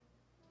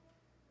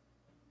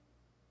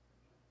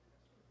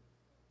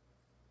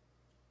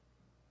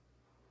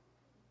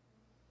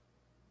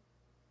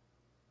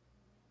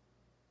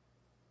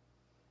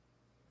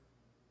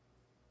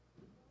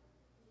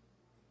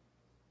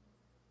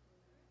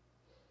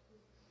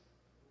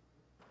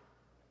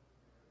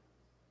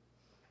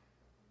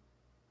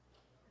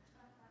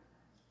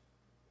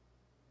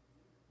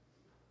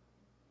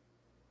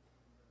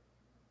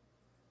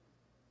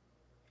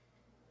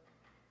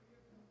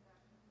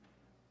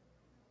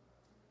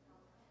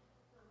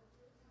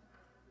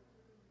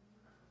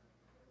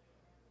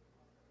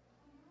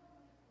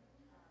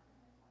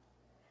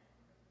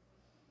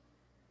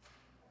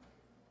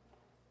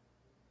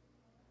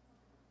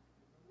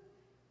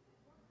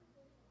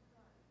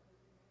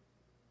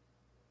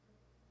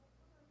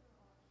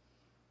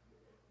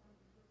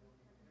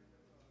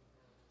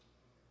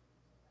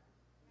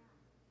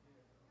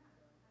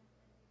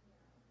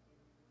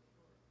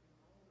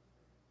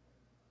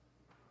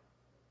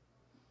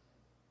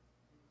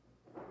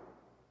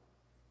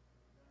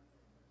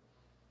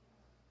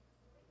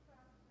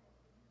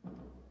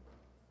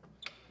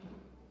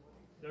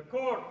Le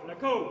court, le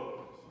court.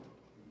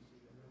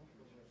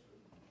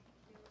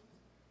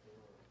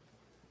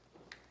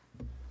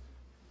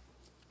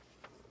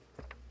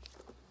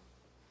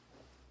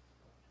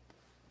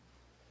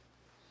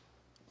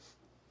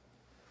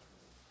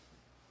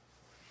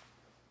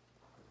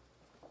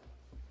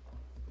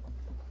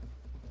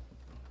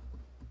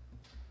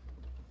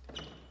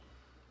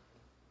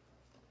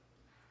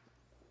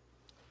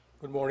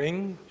 Good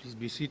morning. Please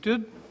be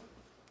seated.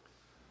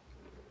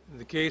 In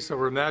the case of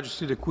Her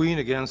Majesty the Queen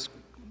against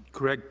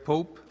Craig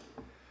Pope,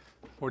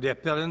 for the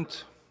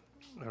appellant,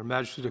 Her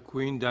Majesty the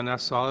Queen Dana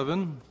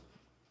Sullivan.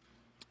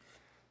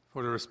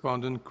 For the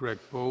respondent, Craig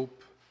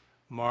Pope,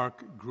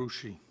 Mark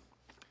Gruchy.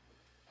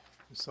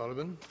 Ms.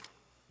 Sullivan.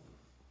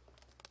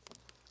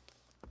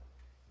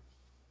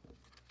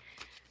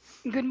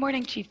 Good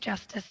morning, Chief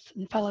Justice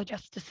and fellow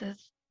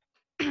justices.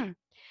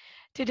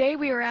 Today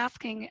we are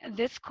asking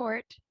this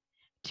court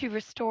to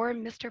restore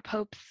Mr.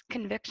 Pope's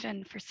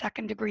conviction for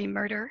second-degree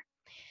murder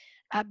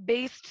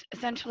based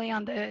essentially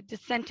on the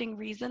dissenting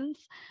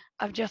reasons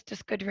of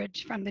Justice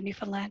Goodridge from the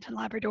Newfoundland and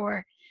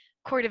Labrador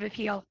Court of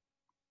Appeal.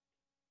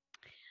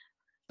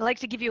 I'd like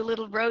to give you a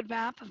little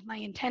roadmap of my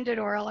intended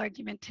oral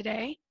argument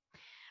today.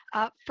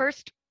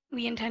 First,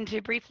 we intend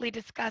to briefly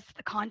discuss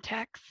the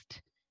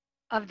context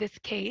of this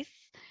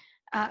case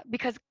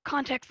because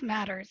context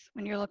matters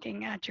when you're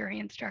looking at jury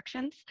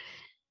instructions.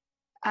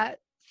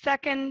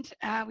 Second,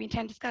 we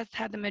intend to discuss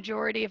how the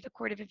majority of the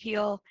Court of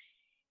Appeal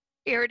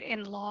erred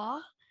in law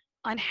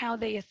on how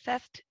they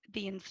assessed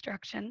the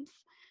instructions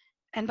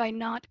and by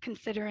not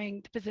considering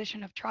the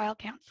position of trial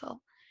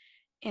counsel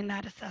in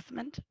that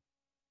assessment.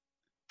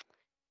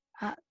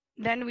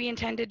 Then we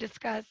intend to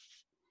discuss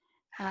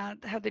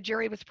how the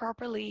jury was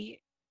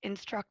properly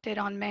instructed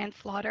on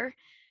manslaughter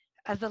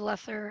as a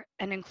lesser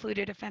and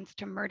included offense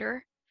to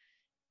murder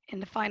in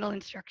the final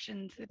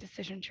instructions, the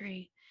decision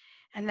tree.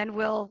 And then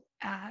we'll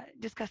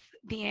discuss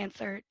the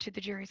answer to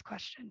the jury's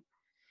question,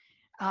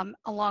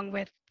 along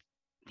with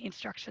the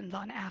instructions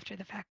on after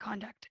the fact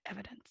conduct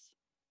evidence.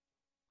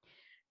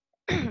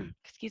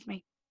 Excuse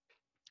me.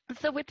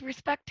 So with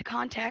respect to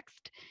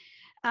context,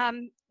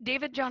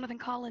 David Jonathan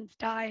Collins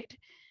died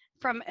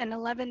from an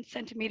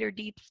 11-centimeter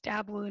deep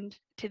stab wound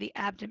to the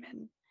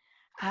abdomen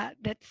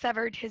that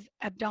severed his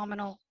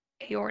abdominal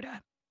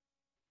aorta.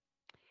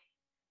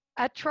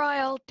 At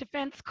trial,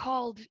 defense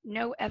called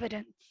no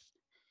evidence.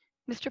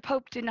 Mr.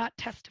 Pope did not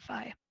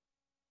testify.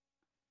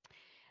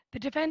 The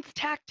defense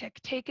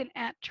tactic taken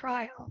at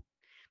trial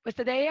was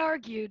that they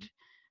argued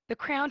the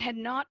Crown had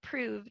not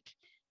proved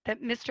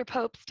that Mr.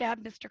 Pope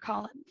stabbed Mr.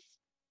 Collins.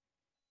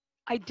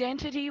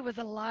 Identity was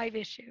a live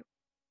issue.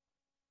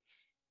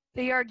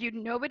 They argued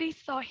nobody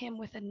saw him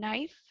with a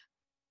knife,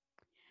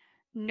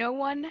 no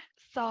one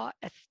saw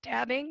a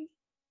stabbing,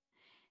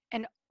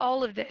 and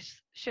all of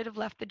this should have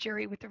left the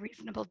jury with a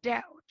reasonable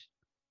doubt.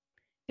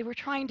 They were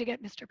trying to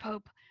get Mr.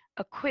 Pope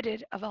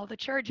acquitted of all the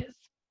charges.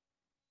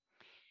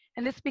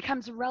 And this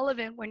becomes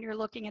relevant when you're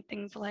looking at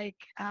things like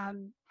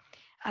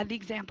the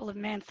example of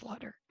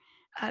manslaughter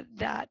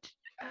that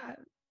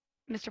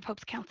Mr.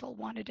 Pope's counsel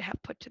wanted to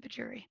have put to the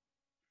jury.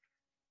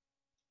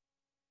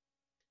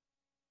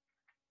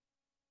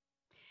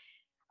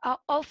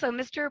 Also,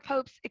 Mr.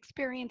 Pope's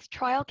experienced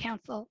trial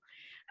counsel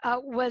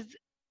was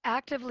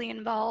actively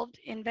involved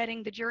in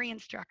vetting the jury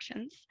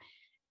instructions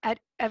at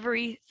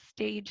every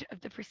stage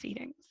of the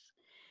proceedings.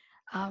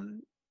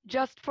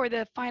 Just for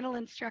the final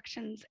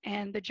instructions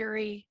and the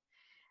jury,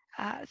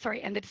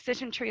 and the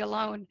decision tree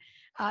alone,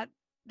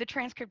 the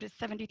transcript is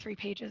 73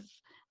 pages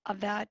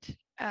of that,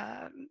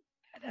 of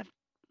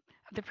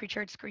the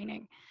pre-charge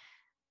screening.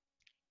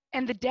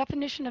 And the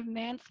definition of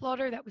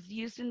manslaughter that was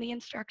used in the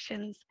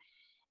instructions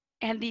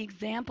and the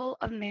example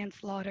of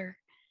manslaughter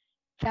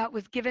that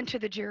was given to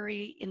the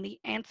jury in the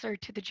answer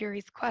to the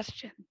jury's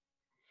question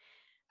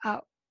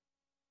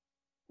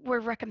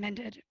were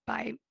recommended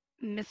by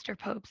Mr.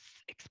 Pope's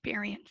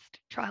experienced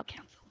trial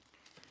counsel.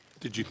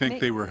 Did you think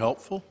they were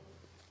helpful?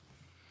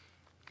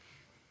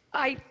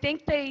 I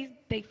think they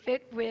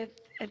fit with,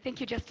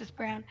 thank you, Justice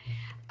Brown.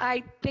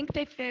 I think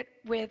they fit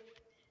with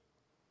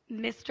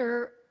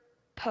Mr.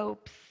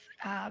 Pope's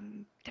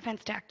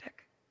defense tactic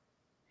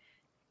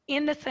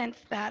in the sense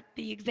that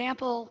the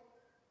example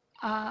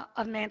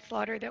of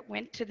manslaughter that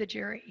went to the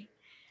jury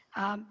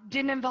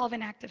didn't involve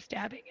an act of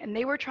stabbing. And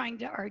they were trying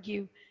to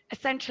argue,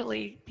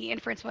 essentially, the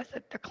inference was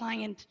that the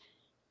client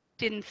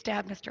didn't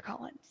stab Mr.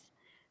 Collins.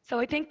 So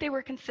I think they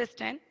were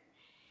consistent.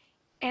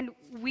 And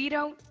we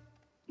don't,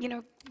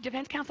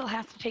 defense counsel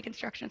has to take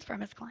instructions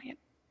from his client.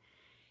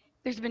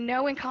 There's been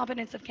no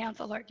incompetence of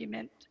counsel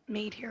argument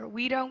made here.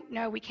 We don't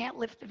know. We can't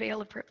lift the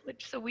veil of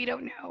privilege, so we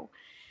don't know.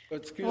 But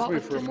excuse me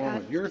for a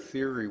moment. Your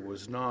theory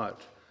was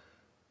not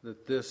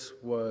that this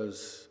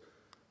was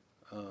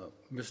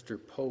Mr.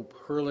 Pope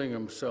hurling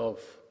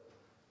himself,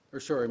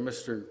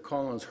 Mr.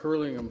 Collins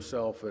hurling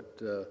himself at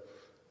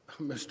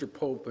Mr.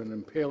 Pope and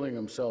impaling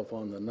himself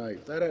on the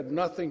knife. That had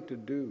nothing to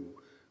do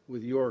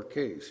with your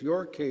case.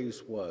 Your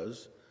case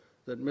was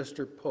that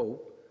Mr.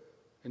 Pope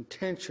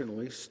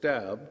intentionally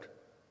stabbed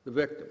the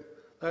victim.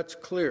 That's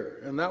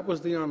clear. And that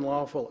was the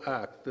unlawful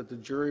act that the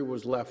jury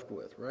was left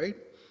with, right?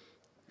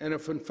 And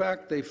if in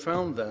fact they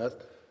found that,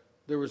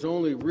 there was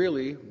only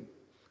really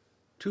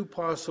two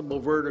possible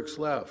verdicts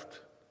left,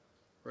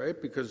 right?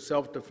 Because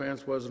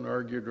self-defense wasn't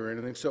argued or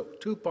anything. So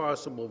two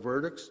possible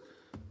verdicts,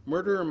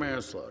 murder or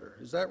manslaughter.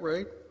 Is that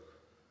right?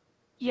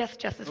 Yes,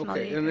 Justice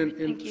Okay, Mulder.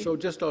 Thank you. so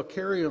just I'll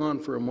carry on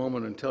for a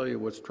moment and tell you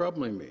what's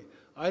troubling me.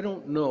 I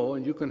don't know,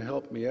 and you can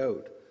help me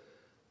out.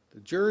 The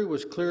jury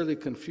was clearly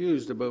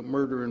confused about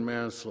murder and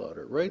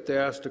manslaughter, right? They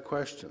asked a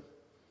question.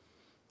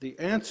 The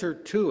answer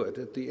to it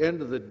at the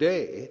end of the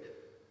day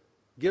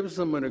gives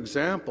them an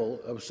example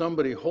of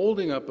somebody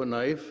holding up a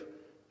knife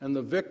and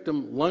the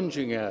victim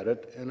lunging at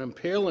it and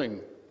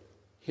impaling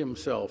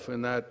himself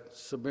in that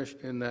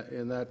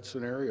in that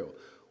scenario.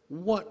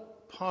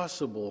 What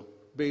possible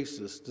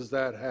basis does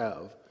that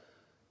have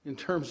in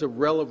terms of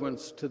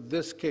relevance to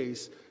this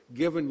case,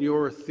 given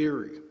your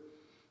theory?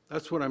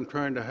 That's what I'm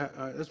trying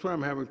to. That's what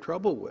I'm having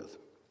trouble with.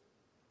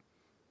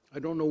 I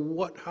don't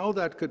know how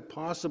that could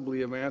possibly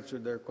have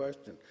answered their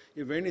question.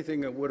 If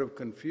anything, it would have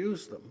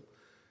confused them,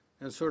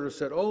 and sort of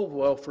said, "Oh,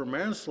 well, for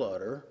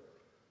manslaughter,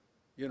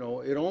 you know,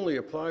 it only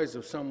applies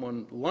if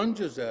someone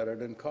lunges at it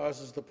and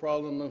causes the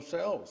problem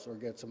themselves or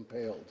gets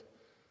impaled,"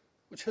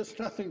 which has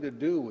nothing to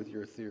do with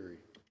your theory.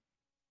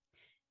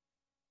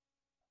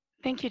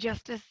 Thank you,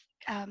 Justice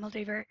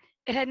Moldaver.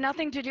 It had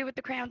nothing to do with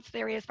the Crown's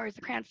theory, as far as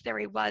the Crown's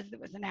theory was. It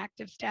was an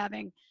active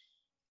stabbing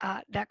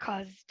that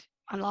caused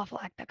unlawful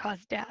act that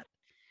caused death.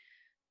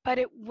 But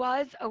it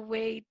was a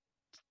way,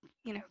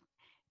 you know,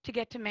 to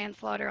get to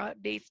manslaughter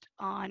based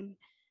on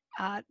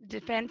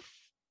defense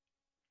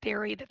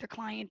theory that the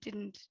client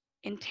didn't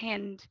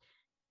intend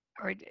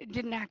or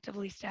didn't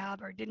actively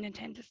stab or didn't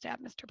intend to stab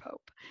Mr.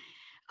 Pope.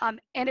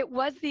 And it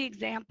was the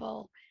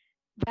example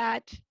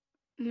that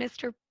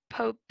Mr.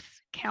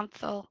 Pope's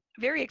counsel,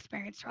 very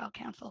experienced trial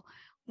counsel,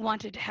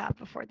 wanted to have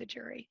before the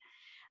jury.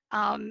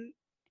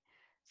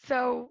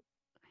 So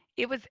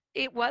it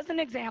was an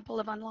example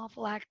of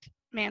unlawful act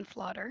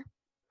manslaughter,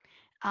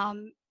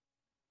 and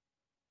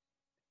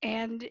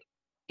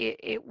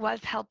it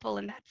was helpful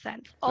in that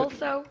sense.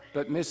 Also,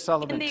 but Ms.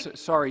 Sullivan,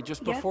 sorry,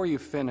 just Yes? before you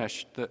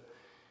finish,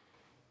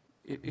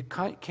 it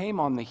came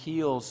on the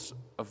heels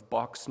of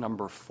box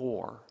number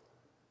 4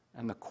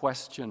 and the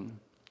question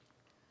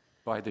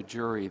by the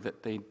jury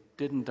that they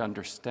didn't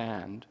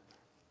understand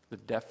the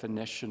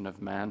definition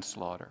of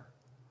manslaughter.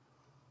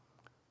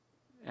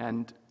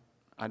 And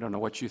I don't know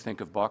what you think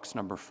of box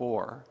number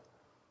 4.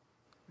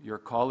 Your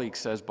colleague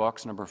says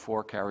box number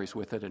 4 carries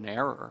with it an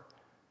error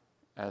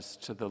as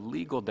to the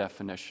legal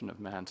definition of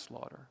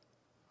manslaughter.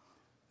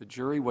 The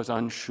jury was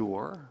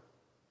unsure.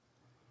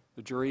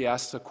 The jury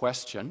asked the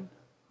question.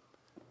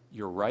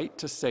 You're right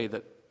to say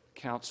that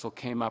counsel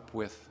came up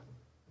with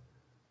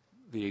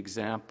the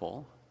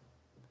example,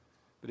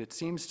 but it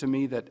seems to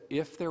me that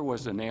if there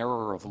was an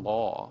error of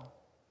law,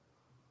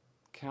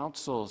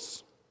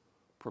 counsel's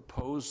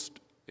proposed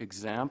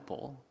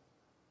example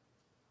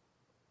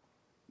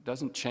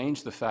doesn't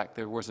change the fact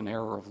there was an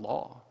error of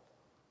law,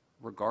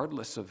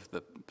 regardless of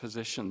the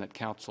position that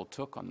counsel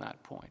took on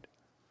that point.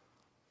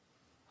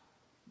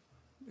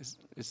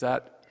 Is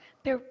that?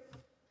 there,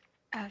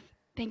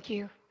 thank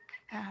you,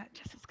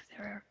 Justice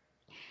Casero.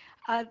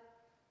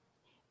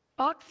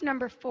 Box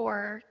number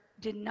 4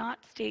 did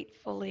not state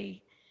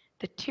fully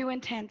the two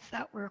intents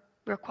that were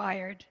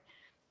required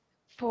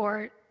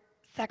for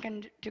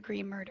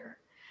second-degree murder.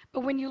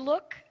 But when you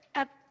look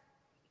at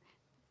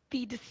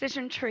the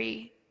decision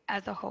tree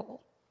as a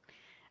whole,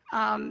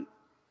 and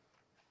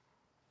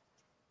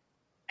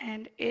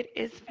it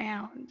is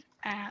found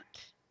at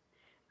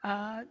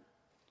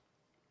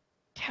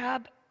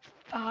tab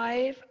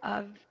 5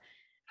 of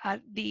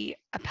the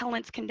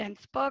appellant's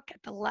condensed book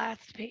at the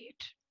last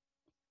page.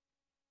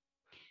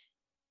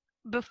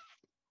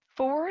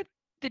 Before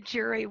the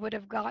jury would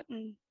have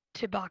gotten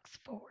to box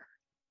 4,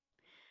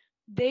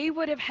 they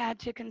would have had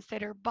to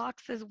consider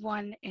boxes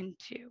 1 and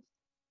 2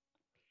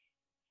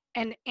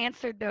 and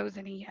answered those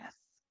in a yes.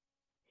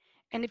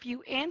 And if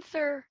you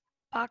answer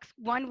box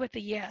 1 with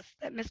a yes,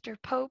 that Mr.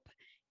 Pope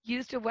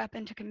used a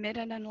weapon to commit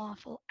an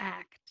unlawful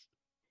act,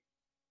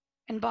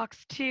 and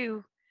box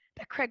 2,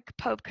 that Craig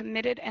Pope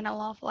committed an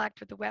unlawful act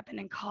with a weapon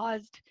and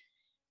caused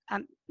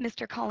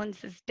Mr.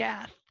 Collins's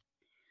death,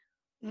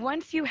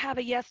 once you have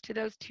a yes to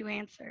those two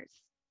answers,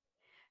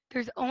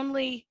 there's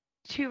only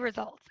 2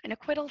 results. An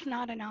acquittal is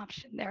not an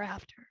option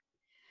thereafter.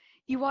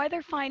 You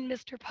either find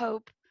Mr.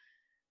 Pope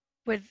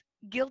was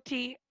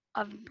guilty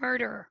of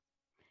murder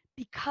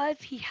because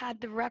he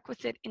had the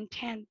requisite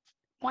intent,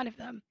 one of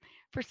them,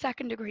 for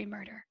second-degree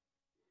murder,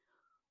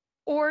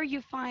 or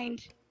you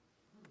find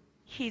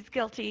he's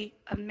guilty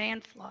of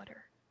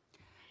manslaughter.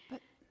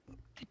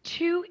 The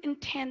 2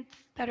 intents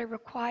that are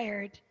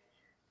required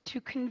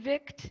to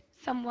convict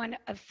someone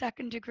of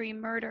second-degree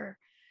murder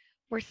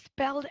were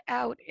spelled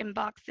out in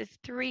boxes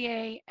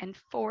 3A and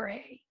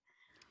 4A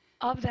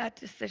of that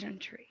decision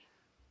tree.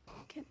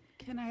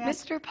 Can I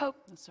ask? Mr. Pope,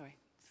 Oh, sorry.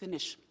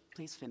 Finish.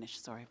 Please finish.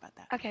 Sorry about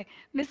that. okay,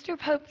 Mr.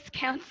 Pope's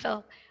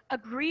counsel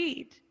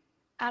agreed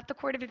at the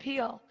Court of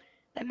Appeal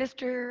that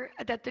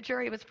that the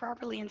jury was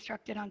properly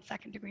instructed on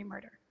second-degree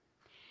murder.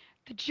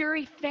 The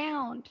jury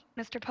found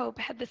Mr. Pope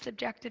had the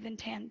subjective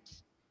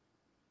intent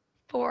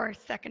for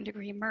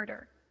second-degree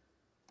murder.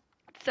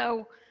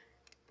 So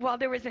while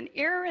there was an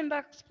error in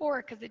box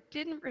 4 because it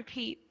didn't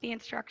repeat the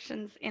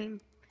instructions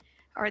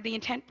or the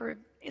intent for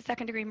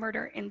second-degree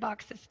murder in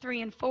boxes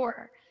 3 and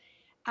 4,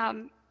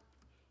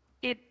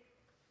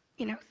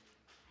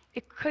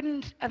 it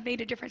couldn't have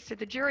made a difference to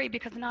the jury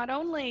because not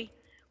only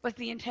was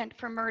the intent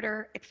for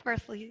murder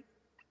expressly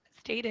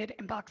stated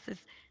in boxes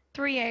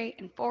 3A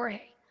and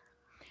 4A,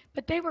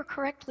 but they were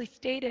correctly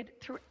stated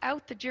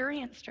throughout the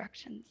jury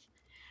instructions,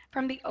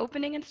 from the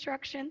opening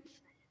instructions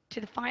to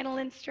the final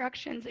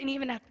instructions, and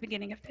even at the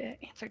beginning of the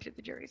answer to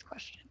the jury's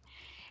question.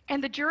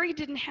 And the jury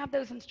didn't have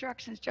those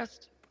instructions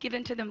just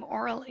given to them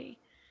orally.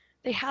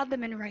 They had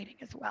them in writing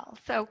as well.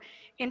 So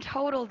in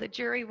total, the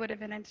jury would have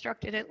been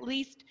instructed at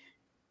least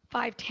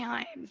 5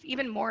 times,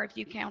 even more if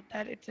you count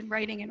that it's in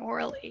writing and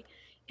orally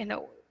in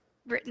the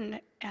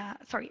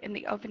in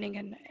the opening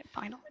and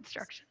final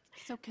instructions.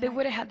 So They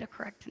would have had the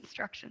correct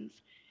instructions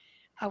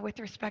with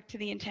respect to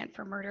the intent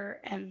for murder,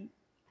 and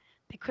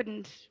they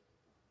couldn't,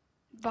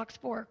 box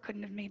 4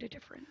 couldn't have made a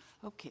difference.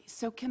 Okay,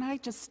 so can I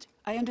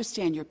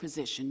understand your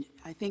position.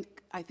 I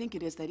think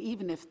it is that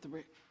even if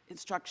the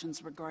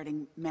instructions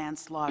regarding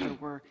manslaughter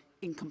were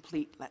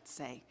incomplete, let's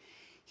say,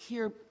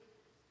 here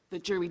the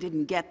jury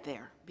didn't get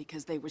there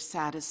because they were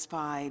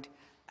satisfied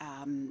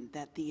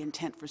that the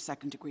intent for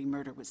second-degree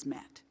murder was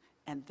met,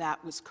 and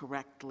that was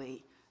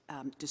correctly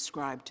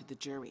described to the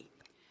jury.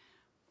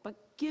 But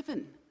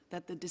given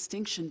that the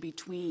distinction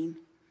between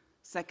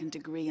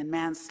second-degree and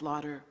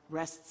manslaughter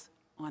rests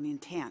on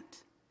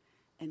intent,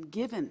 and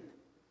given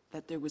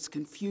that there was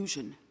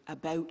confusion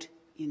about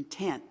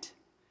intent,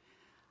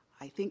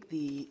 I think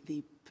the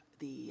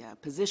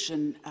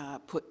position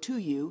put to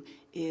you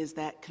is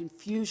that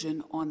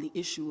confusion on the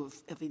issue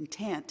of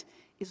intent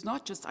is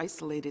not just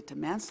isolated to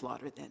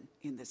manslaughter then,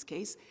 in this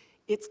case.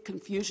 It's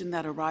confusion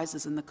that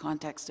arises in the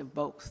context of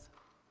both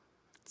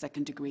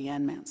second degree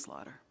and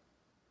manslaughter.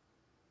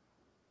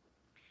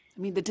 I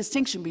mean, the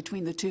distinction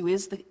between the two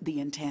is the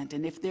intent,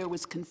 and if there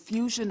was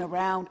confusion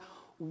around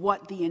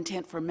what the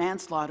intent for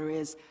manslaughter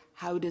is,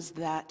 how does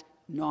that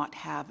not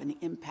have an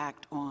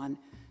impact on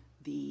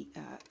the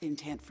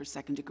intent for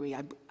second degree?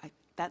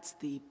 That's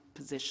the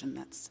position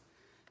that's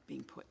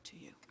being put to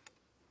you.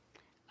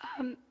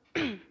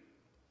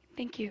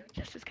 Thank you,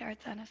 Justice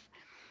Karatsanis.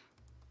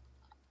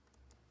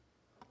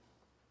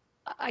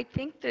 I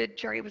think the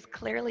jury was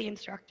clearly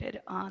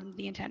instructed on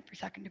the intent for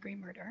second-degree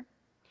murder.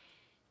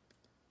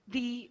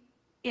 The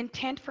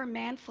intent for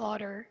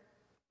manslaughter,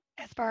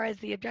 as far as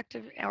the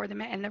objective,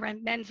 and the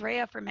mens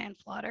rea for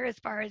manslaughter, as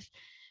far as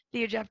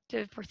the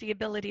objective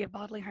foreseeability of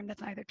bodily harm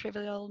that's neither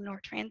trivial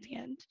nor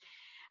transient,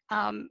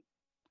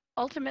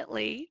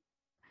 ultimately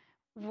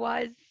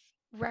was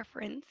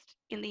referenced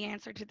in the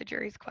answer to the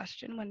jury's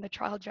question when the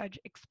trial judge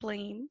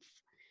explains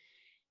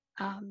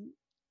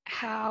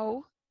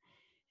how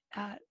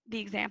the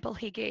example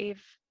he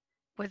gave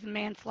was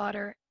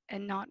manslaughter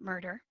and not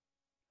murder.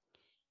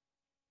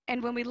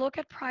 And when we look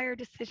at prior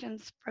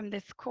decisions from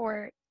this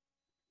court,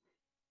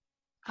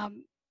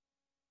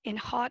 in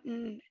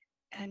Houghton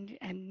and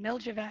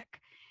Miljevec,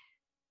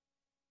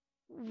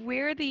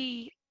 where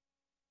the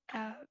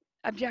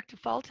objective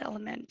fault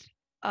element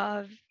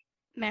of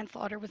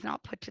manslaughter was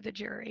not put to the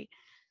jury,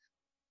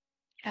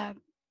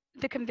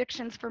 the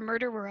convictions for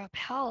murder were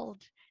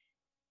upheld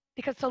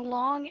because so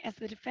long as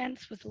the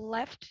defense was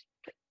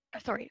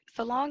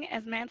so long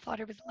as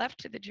manslaughter was left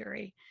to the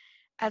jury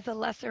as a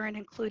lesser and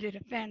included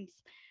offense,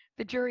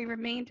 the jury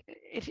remained,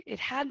 it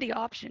had the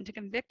option to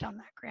convict on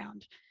that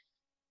ground,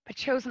 but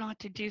chose not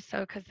to do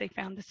so because they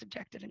found the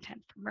subjective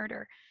intent for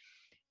murder.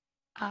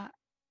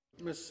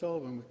 Ms.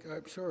 Sullivan,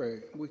 I'm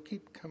sorry, we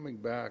keep coming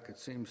back, it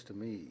seems to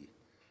me,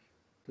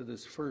 to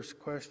this first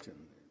question.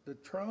 The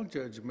trial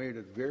judge made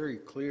it very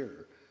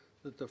clear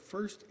that the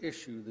first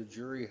issue the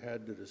jury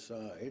had to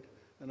decide,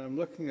 and I'm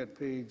looking at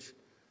page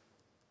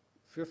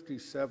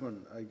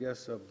 57, I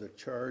guess, of the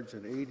charge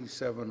and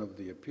 87 of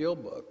the appeal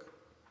book.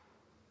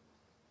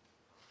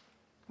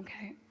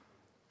 Okay.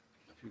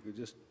 If you could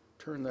just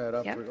turn that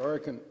up, Yep. or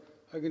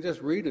I can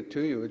just read it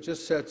to you. It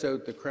just sets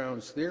out the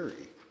Crown's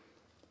theory.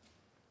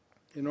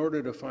 In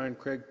order to find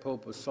Craig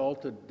Pope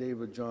assaulted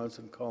David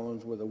Jonathan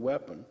Collins with a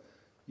weapon,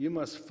 you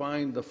must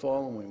find the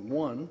following.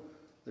 1,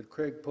 that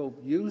Craig Pope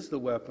used the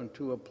weapon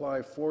to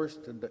apply force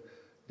to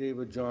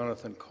David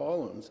Jonathan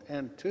Collins,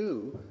 and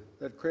 2,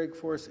 that Craig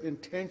Force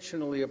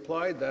intentionally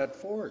applied that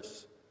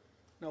force.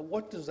 Now,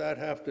 what does that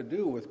have to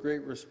do, with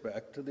great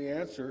respect, to the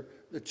answer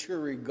the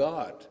jury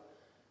got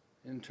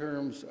in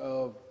terms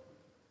of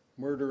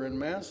murder and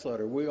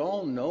manslaughter? We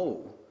all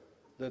know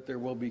that there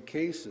will be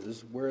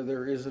cases where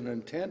there is an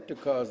intent to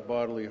cause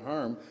bodily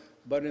harm,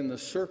 but in the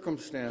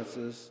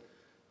circumstances,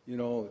 you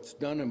know, it's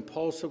done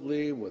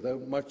impulsively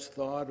without much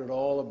thought at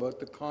all about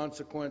the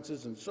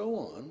consequences and so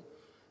on.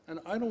 And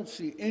I don't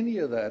see any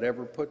of that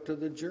ever put to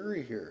the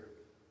jury here.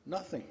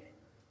 Nothing.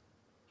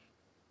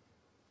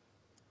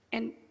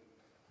 And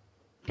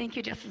thank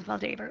you, Justice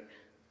Moldaver.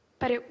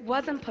 But it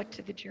wasn't put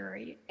to the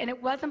jury, and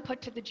it wasn't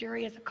put to the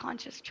jury as a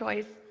conscious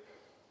choice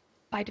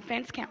by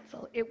defense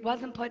counsel. It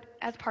wasn't put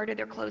as part of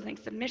their closing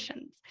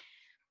submissions.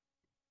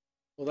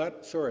 Well,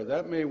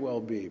 that may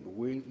well be, but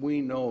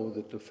we know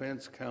that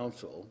defense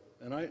counsel,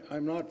 and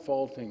I'm not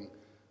faulting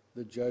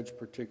the judge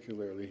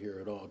particularly here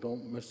at all,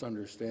 don't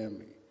misunderstand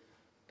me.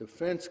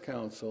 Defense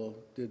counsel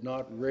did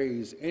not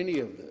raise any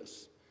of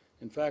this.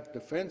 In fact,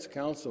 defense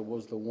counsel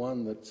was the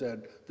one that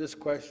said, this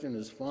question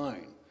is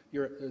fine.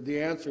 The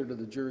answer to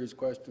the jury's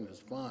question is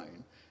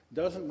fine.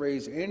 Doesn't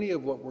raise any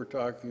of what we're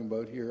talking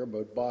about here,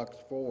 about box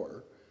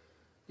 4.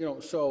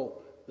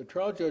 So the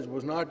trial judge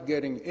was not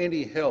getting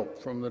any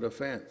help from the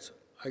defense.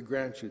 I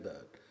grant you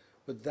that.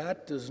 But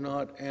that does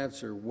not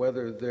answer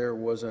whether there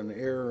was an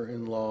error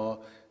in law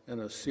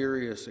and a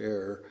serious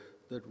error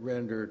that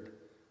rendered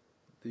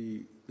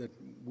that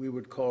we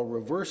would call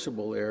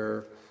reversible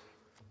error,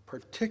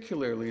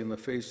 particularly in the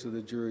face of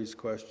the jury's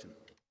question.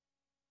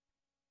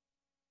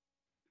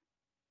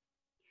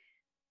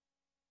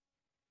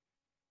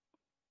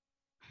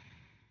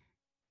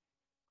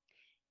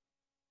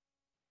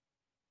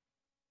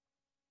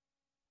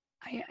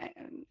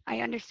 I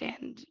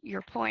understand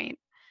your point,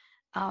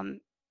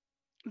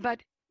 but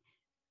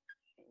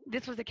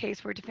this was a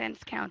case where defense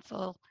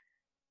counsel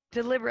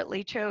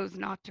deliberately chose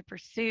not to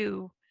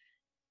pursue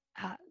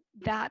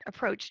that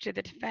approach to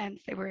the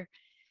defense. They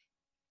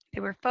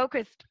were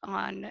focused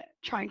on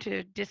trying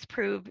to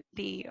disprove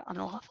the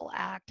unlawful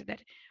act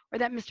that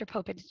Mr.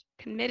 Pope had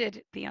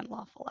committed the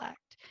unlawful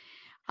act,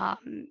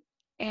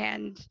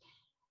 and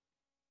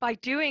by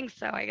doing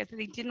so, I guess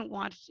they didn't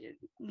want.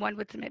 One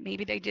would submit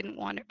maybe they didn't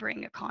want to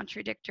bring a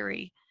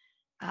contradictory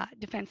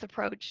defense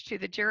approach to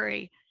the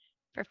jury,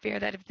 for fear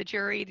that if the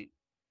jury,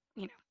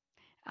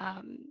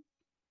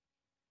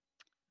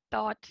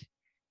 thought,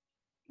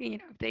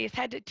 if they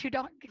had two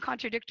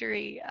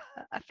contradictory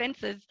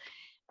offenses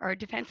or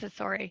defenses,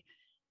 sorry,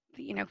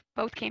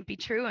 both can't be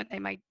true, and they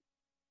might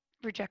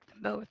reject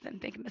them both and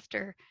think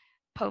Mr.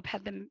 Pope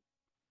had the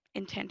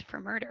intent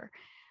for murder.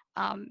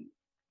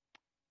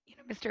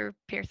 Mr.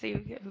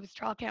 Piercy, who was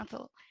trial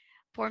counsel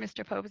for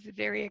Mr. Pope, is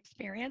very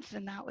experienced,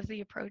 and that was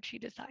the approach he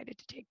decided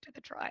to take to the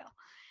trial.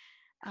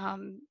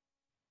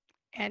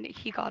 And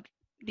he got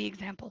the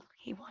example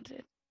he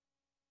wanted.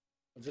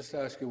 I'll just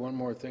ask you one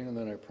more thing, and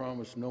then I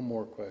promise no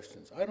more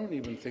questions. I don't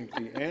even think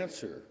the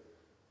answer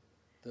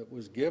that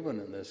was given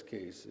in this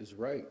case is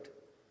right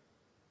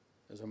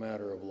as a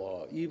matter of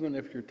law, even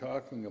if you're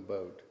talking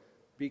about,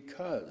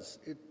 because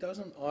it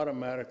doesn't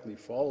automatically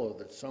follow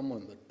that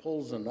someone that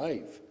pulls a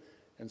knife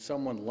and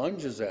someone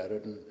lunges at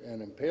it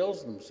and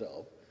impales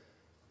themselves,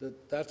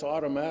 that's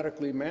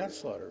automatically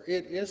manslaughter.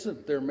 It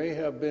isn't. There may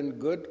have been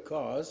good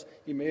cause.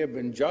 He may have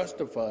been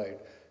justified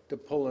to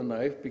pull a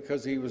knife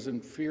because he was in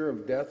fear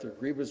of death or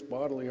grievous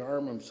bodily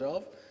harm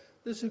himself.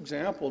 This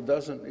example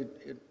doesn't,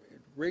 it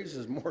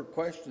raises more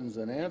questions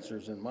than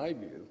answers in my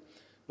view,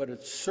 but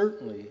it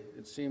certainly,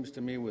 it seems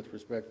to me with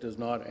respect, does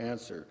not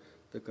answer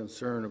the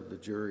concern of the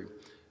jury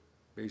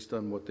based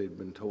on what they've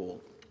been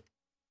told.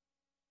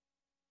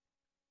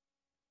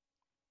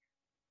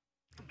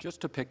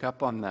 Just to pick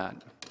up on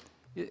that,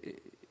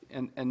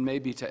 and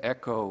maybe to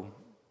echo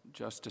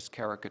Justice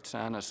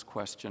Karakatsanis'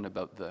 question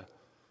about the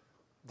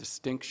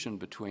distinction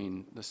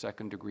between the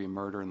second-degree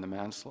murder and the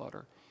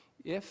manslaughter,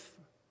 if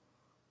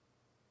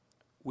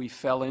we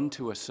fell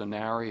into a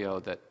scenario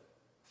that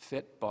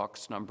fit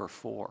box number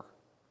 4,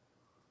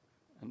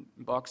 and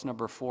box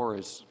number 4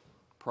 is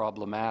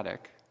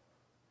problematic,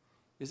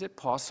 is it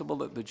possible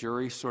that the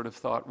jury sort of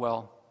thought,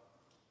 well,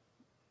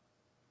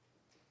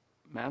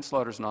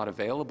 manslaughter's not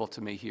available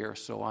to me here,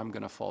 so I'm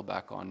going to fall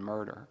back on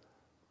murder.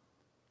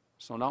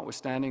 So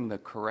notwithstanding the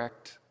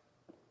correct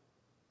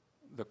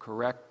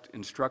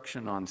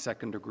instruction on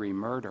second-degree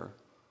murder,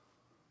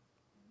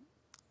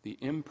 the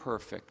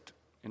imperfect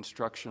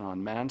instruction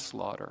on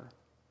manslaughter,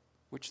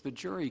 which the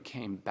jury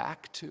came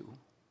back to,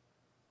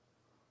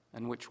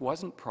 and which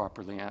wasn't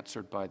properly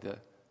answered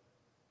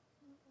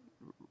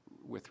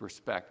with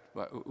respect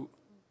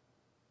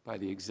by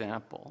the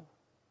example,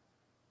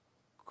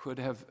 could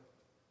have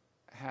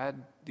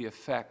had the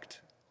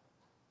effect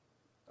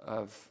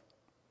of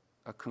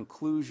a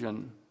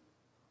conclusion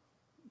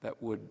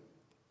that would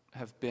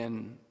have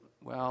been,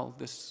 well,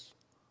 this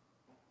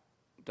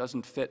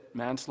doesn't fit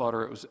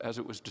manslaughter as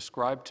it was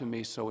described to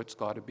me, so it's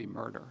got to be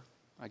murder.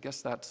 I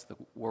guess that's the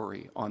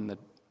worry on the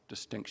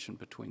distinction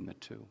between the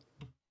two.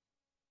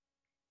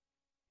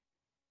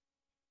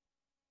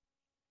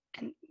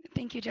 And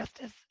thank you,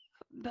 Justice.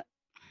 But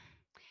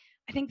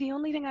I think the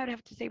only thing I would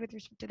have to say with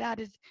respect to that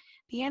is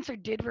the answer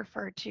did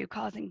refer to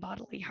causing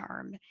bodily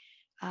harm,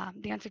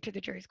 the answer to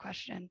the jury's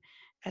question,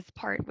 as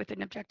part with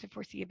an objective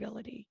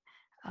foreseeability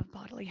of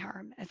bodily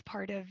harm as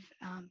part of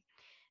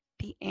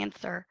the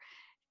answer.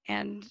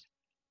 And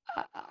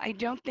I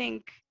don't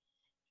think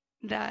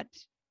that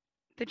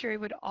the jury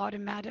would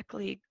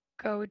automatically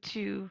go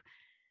to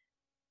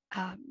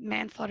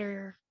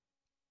manslaughter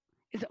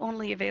is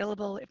only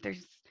available if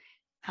there's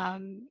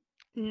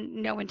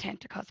no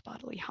intent to cause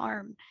bodily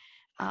harm.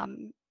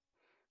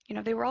 You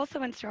know, they were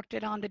also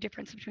instructed on the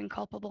difference between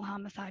culpable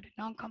homicide and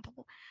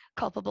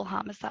non-culpable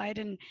homicide,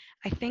 and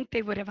I think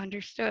they would have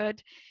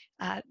understood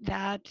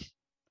that,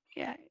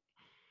 yeah,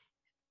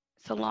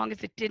 so long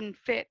as it didn't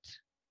fit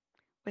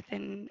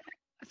within,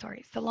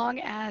 so long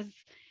as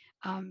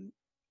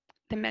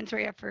the mens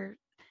rea for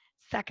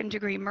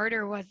second-degree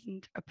murder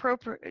wasn't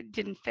appropriate,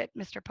 didn't fit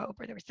Mr. Pope,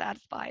 or they were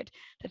satisfied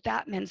that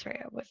that mens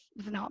rea was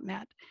not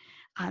met,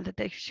 that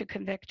they should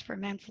convict for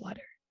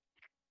manslaughter.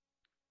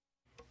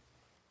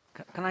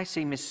 Can I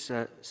see, Ms.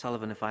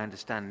 Sullivan, if I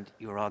understand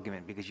your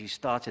argument, because you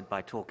started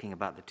by talking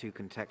about the two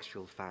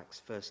contextual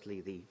facts. Firstly,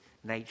 the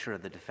nature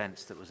of the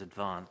defense that was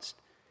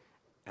advanced,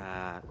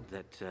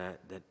 that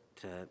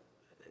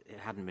it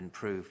hadn't been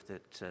proved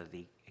that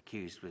the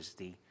accused was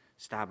the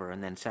stabber,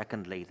 and then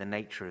secondly, the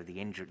nature of the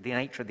injury, the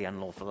nature of the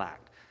unlawful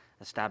act,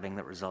 a stabbing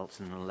that results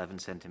in an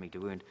 11-centimeter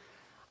wound.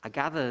 I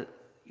gather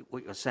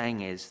what you're saying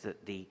is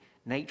that the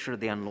nature of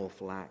the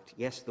unlawful act,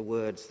 yes, the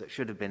words that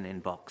should have been in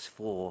box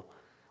 4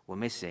 were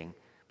missing,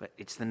 but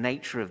it's the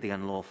nature of the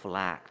unlawful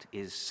act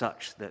is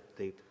such that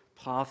the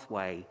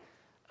pathway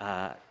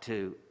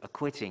to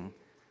acquitting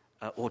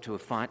or to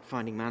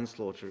finding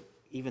manslaughter,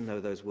 even though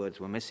those words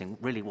were missing,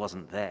 really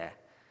wasn't there.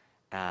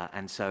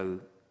 And so,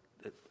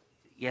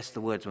 yes,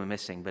 the words were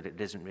missing, but it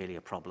isn't really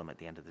a problem at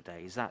the end of the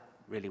day. Is that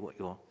really what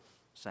you're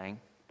saying?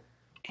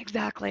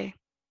 Exactly.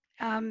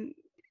 You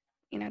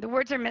know, the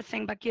words are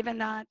missing, but given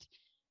that,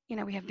 you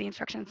know, we have the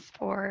instructions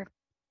for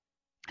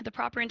the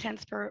proper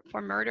intents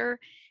for murder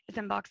is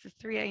in boxes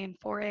 3A and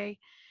 4A.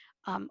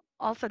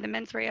 Also, the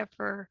mens rea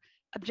for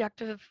the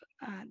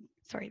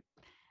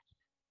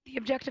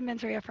objective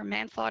mens rea for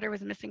manslaughter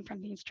was missing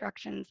from the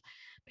instructions,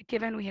 but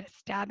given we had a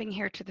stabbing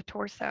here to the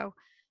torso,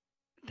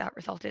 that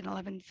resulted in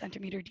an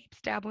 11-centimeter deep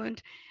stab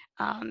wound.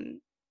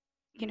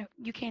 You know,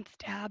 you can't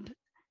stab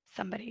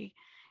somebody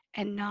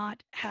and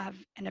not have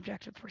an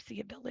objective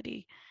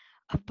foreseeability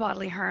of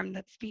bodily harm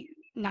that's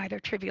neither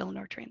trivial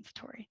nor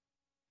transitory.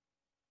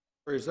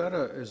 Is that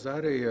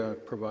a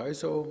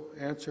proviso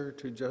answer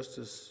to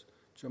Justice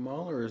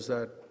Jamal, or is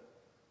that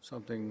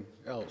something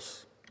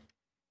else?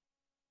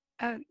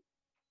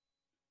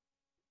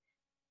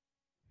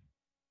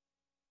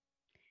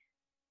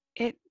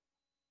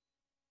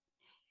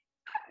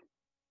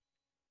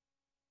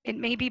 It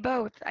may be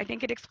both. I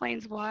think it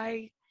explains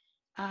why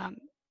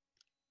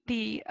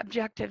the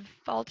objective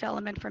fault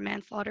element for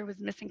manslaughter was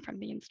missing from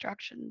the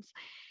instructions,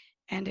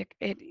 and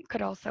it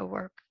could also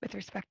work with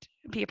respect,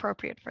 be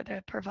appropriate for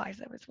the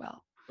proviso as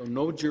well. So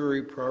no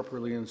jury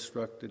properly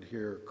instructed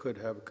here could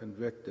have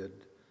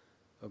convicted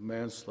of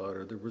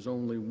manslaughter. There was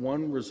only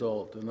one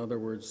result. In other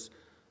words,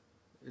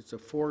 it's a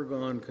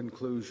foregone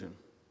conclusion,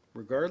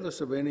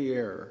 regardless of any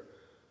error,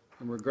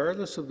 and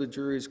regardless of the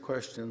jury's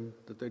question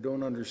that they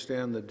don't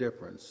understand the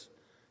difference.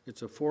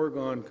 It's a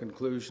foregone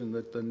conclusion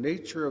that the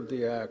nature of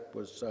the act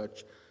was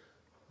such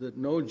that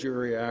no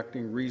jury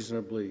acting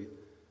reasonably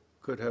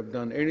could have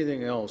done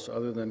anything else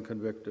other than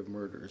convict of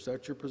murder. Is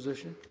that your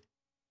position?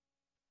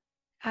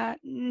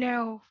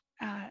 No,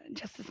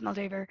 Justice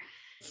Moldaver.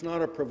 It's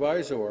not a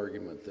proviso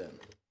argument then.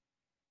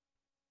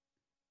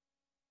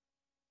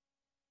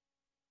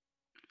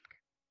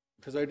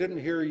 Because I didn't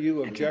hear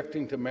you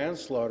objecting to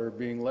manslaughter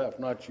being left,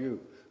 not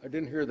you. I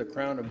didn't hear the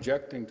Crown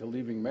objecting to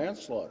leaving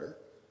manslaughter.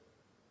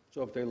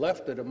 So if they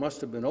left it, it must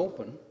have been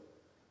open.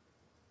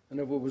 And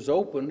if it was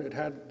open,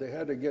 they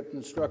had to get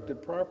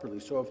instructed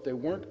properly. So if they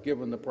weren't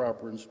given the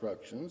proper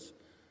instructions,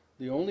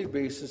 the only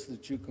basis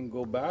that you can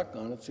go back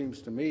on, it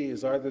seems to me,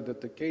 is either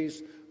that the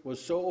case was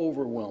so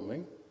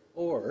overwhelming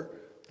or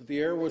that the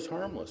error was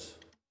harmless.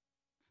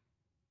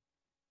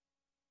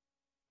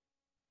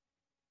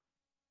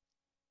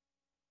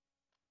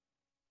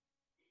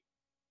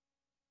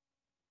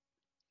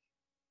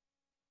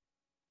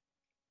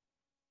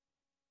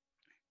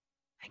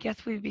 I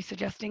guess we'd be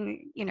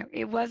suggesting, you know,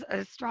 it was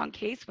a strong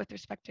case with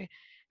respect to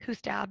who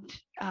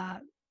stabbed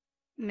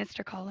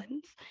Mr.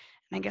 Collins.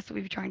 And I guess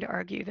we'd be trying to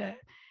argue that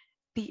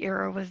the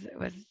error was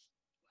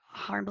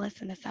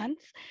harmless in a sense.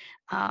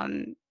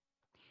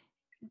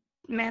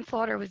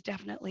 Manslaughter was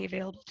definitely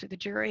available to the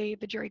jury.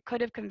 The jury could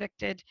have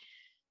convicted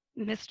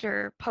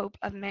Mr. Pope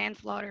of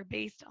manslaughter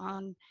based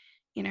on,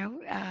 you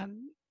know,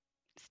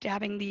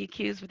 stabbing the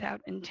accused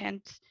without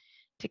intent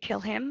to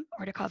kill him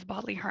or to cause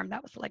bodily harm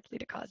that was likely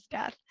to cause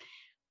death.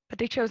 But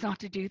they chose not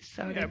to do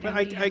so. Yeah, but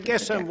I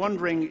guess I'm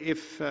wondering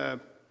if the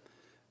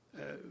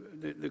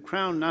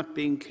Crown not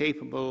being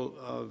capable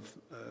of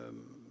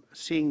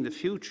seeing the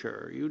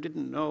future, you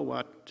didn't know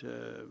what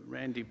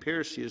Randy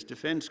Piercy, as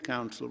defense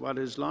counsel, what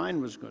his line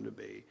was going to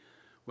be,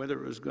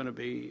 whether it was going to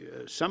be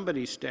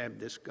somebody stabbed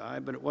this guy,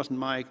 but it wasn't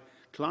my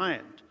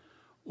client,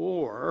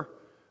 or,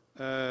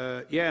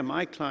 yeah,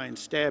 my client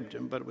stabbed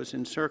him, but it was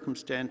in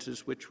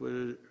circumstances which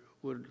would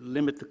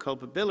limit the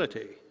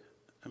culpability.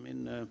 I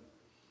mean,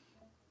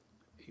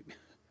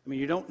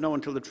 you don't know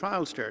until the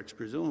trial starts,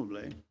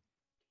 presumably.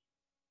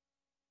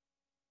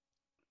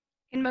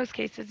 In most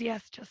cases,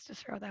 yes,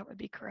 Justice Rowe, that would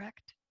be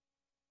correct.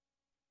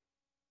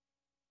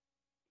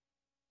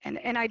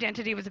 and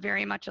identity was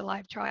very much a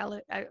live trial,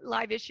 a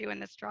live issue in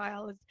this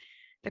trial, as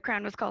the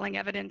Crown was calling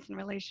evidence in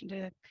relation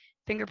to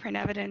fingerprint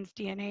evidence,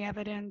 DNA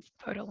evidence,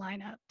 photo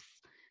lineups,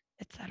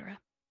 etc.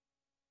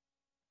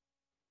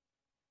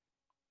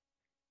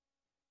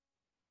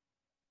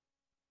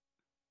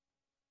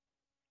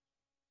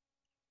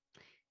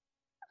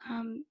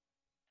 Um,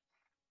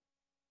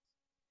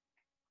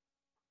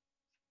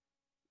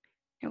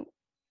 you know,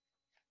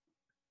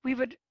 we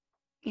would,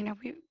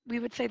 we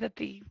would say that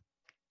the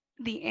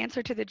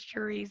answer to the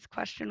jury's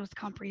question was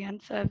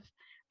comprehensive.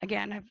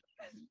 Again,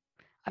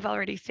 I've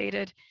already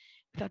stated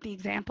that the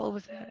example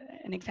was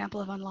an example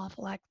of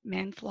unlawful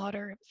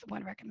manslaughter. It was the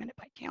one recommended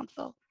by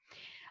counsel.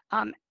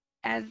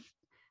 As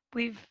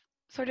we've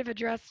sort of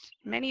addressed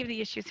many of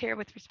the issues here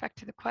with respect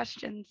to the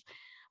questions,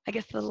 I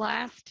guess the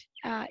last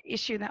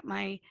issue that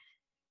my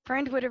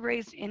friend would have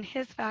raised in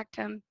his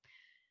factum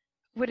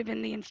would have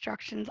been the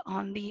instructions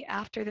on the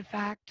after the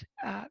fact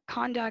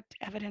conduct,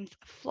 evidence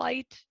of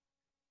flight.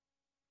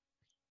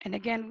 And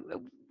again,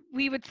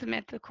 we would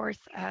submit, of course,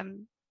 a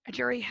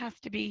jury has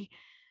to be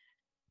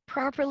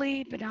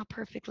properly but not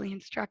perfectly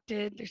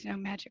instructed. There's no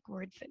magic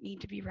words that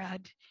need to be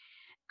read.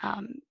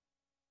 And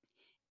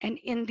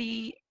in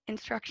the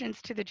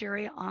instructions to the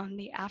jury on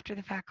the after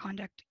the fact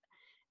conduct,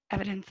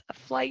 evidence of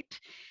flight,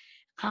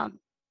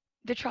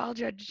 the trial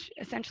judge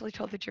essentially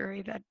told the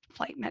jury that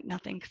flight meant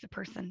nothing because the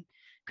person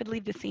could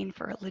leave the scene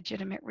for a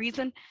legitimate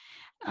reason.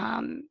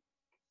 The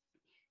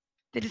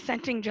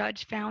dissenting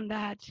judge found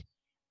that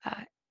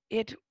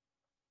it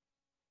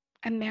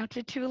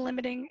amounted to a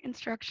limiting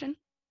instruction.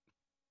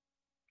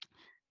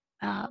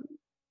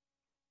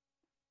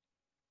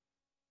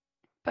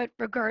 But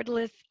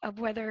regardless of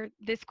whether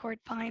this court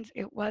finds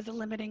it was a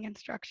limiting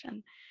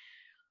instruction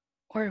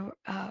or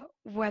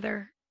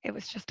whether it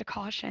was just a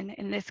caution,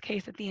 in this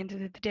case, at the end of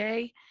the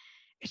day,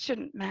 it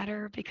shouldn't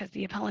matter because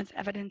the appellant's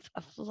evidence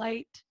of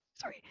flight,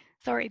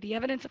 the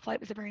evidence of flight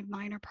was a very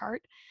minor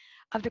part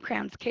of the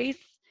Crown's case.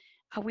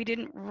 We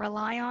didn't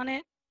rely on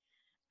it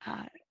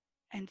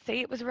and say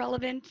it was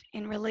relevant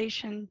in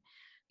relation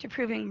to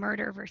proving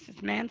murder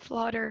versus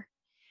manslaughter.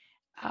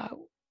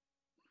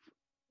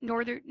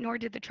 Nor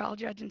did the trial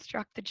judge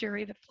instruct the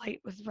jury that flight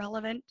was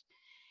relevant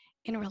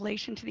in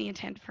relation to the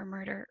intent for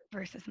murder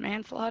versus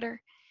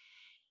manslaughter.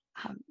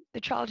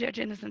 The trial judge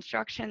in his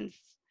instructions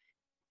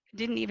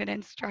didn't even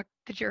instruct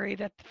the jury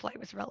that the flight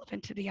was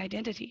relevant to the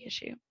identity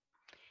issue.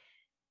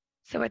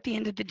 So at the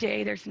end of the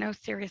day, there's no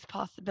serious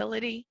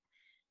possibility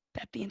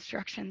that the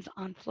instructions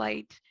on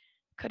flight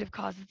could have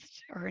caused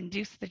or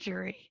induced the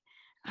jury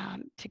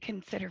to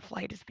consider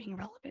flight as being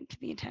relevant to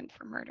the intent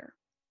for murder.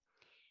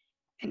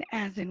 And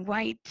as in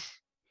White,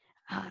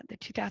 the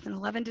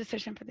 2011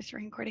 decision for the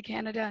Supreme Court of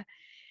Canada,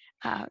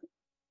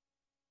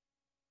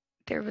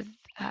 there was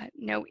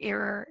no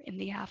error in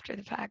the after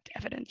the fact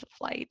evidence of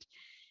flight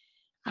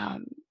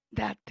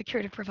that the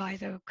curative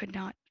proviso could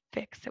not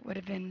fix. It would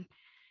have been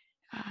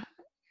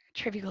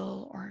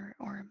trivial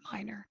or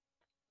minor,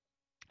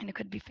 and it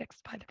could be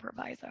fixed by the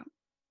proviso.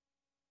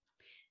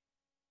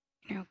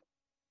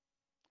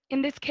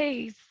 In this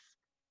case,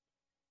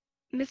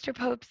 Mr.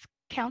 Pope's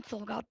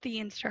counsel got the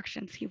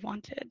instructions he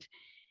wanted.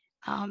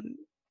 And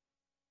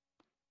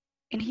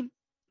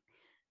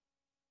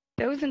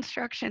those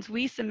instructions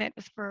we submit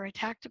was for a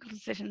tactical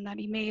decision that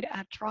he made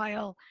at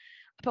trial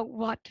about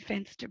what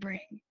defense to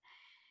bring.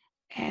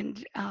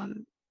 And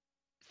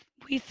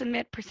we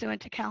submit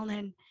pursuant to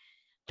Calnan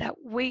that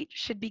weight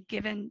should be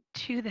given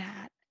to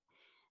that.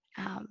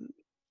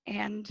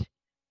 And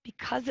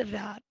because of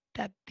that,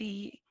 that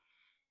the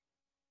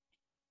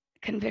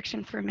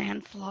conviction for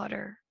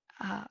manslaughter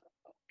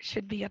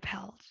should be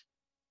upheld.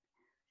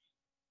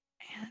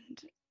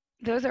 And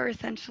those are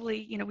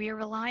essentially, we are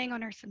relying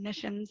on our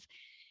submissions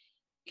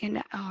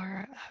in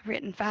our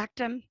written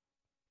factum.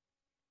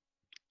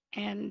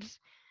 And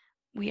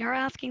we are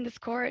asking this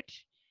court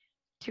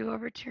to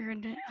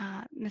overturn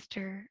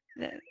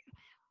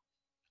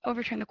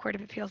the Court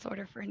of Appeals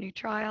order for a new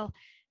trial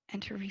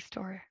and to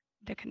restore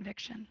the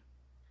conviction.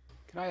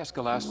 Can I ask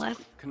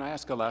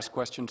a last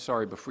question?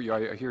 Sorry, before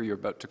I hear you're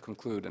about to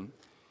conclude, and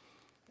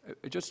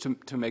just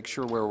to make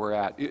sure where we're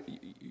at.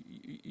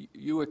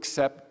 You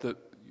accept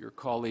your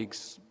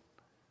colleague's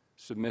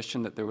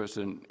submission that there was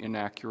an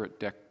inaccurate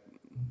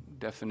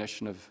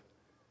definition of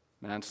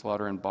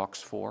manslaughter in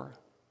Box 4?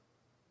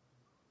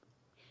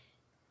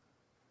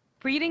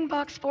 Reading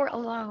Box 4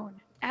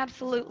 alone,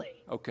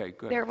 absolutely. Okay,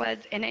 good. There was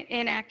an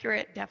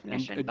inaccurate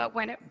definition, but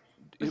when it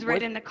was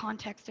read in the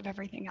context of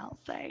everything else,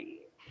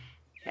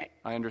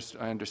 I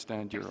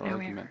understand your no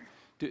argument.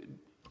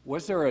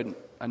 Was there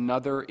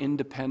another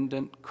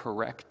independent,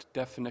 correct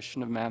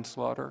definition of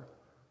manslaughter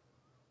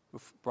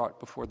brought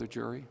before the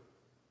jury?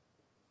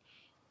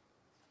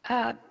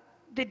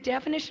 The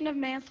definition of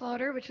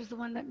manslaughter, which is the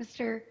one that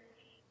Mr.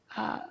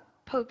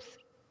 Pope's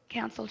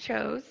counsel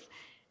chose,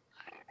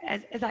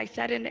 as I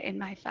said in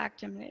my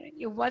factum,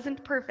 it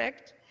wasn't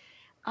perfect,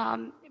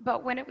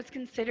 but when it was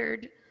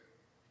considered,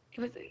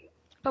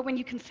 but when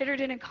you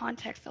considered it in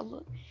context,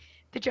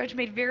 The judge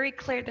made very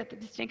clear that the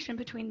distinction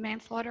between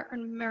manslaughter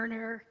and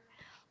murder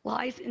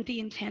lies in the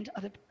intent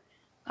of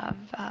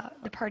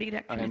the party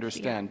that I commits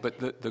the understand, but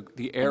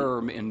the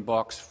error in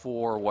box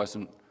 4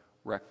 wasn't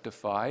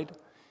rectified,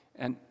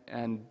 and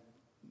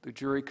the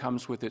jury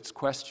comes with its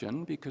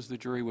question because the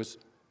jury was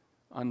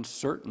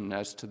uncertain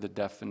as to the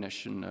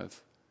definition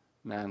of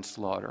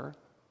manslaughter,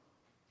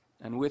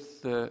 and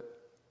with the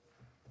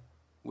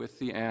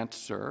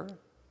answer,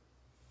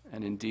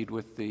 and indeed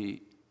with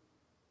the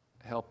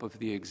help of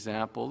the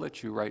example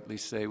that you rightly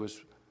say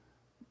was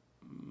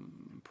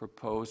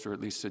proposed or at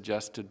least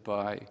suggested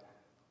by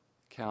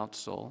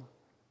counsel,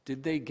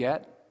 did they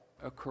get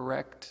a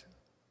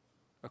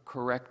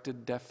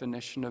corrected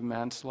definition of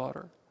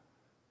manslaughter?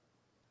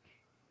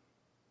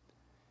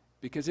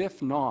 Because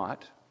if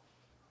not,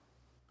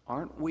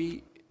 aren't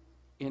we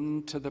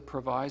into the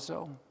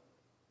proviso?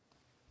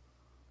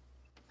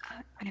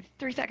 I have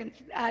 3 seconds.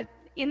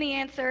 In the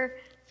answer,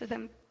 says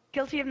I'm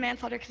guilty of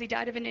manslaughter because he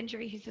died of an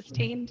injury he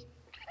sustained.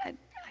 I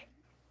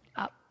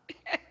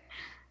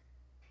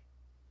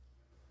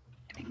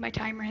think my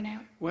time ran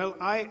out. Well,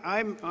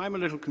 I'm a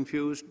little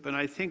confused, but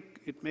I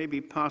think it may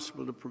be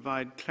possible to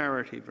provide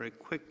clarity very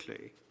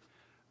quickly.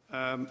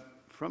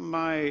 From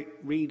my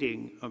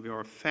reading of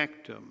your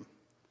factum,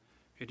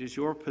 it is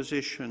your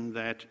position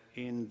that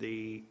in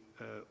the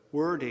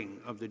wording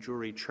of the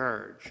jury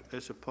charge,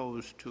 as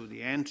opposed to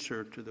the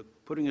answer to the,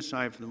 putting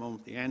aside for the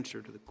moment the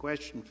answer to the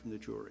question from the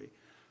jury,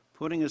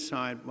 putting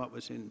aside what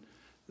was in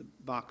the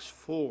box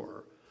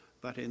 4,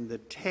 but in the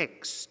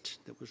text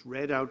that was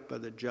read out by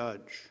the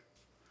judge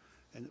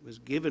and that was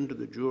given to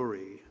the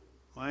jury,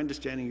 my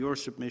understanding, your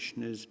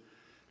submission is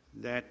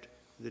that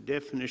the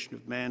definition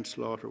of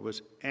manslaughter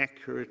was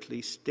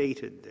accurately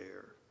stated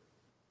there.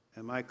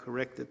 Am I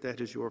correct that that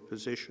is your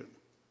position?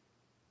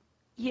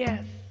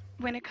 Yes,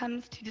 when it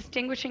comes to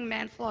distinguishing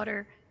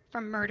manslaughter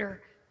from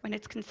murder, when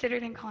it's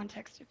considered in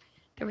context,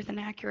 there was an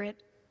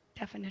accurate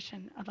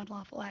definition of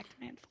unlawful act of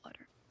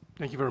manslaughter.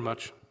 Thank you very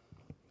much.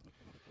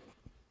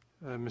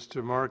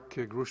 Mr. Mark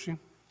Grushi.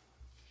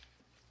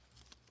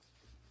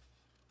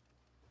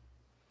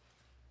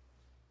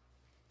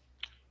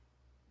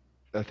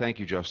 Thank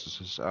you,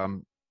 Justices.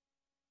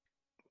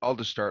 I'll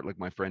just start like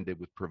my friend did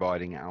with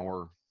providing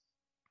our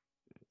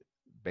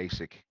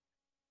basic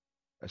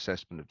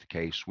assessment of the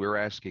case. We're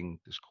asking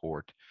this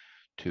court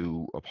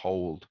to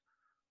uphold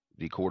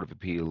the Court of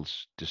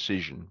Appeals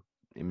decision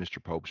in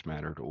Mr. Pope's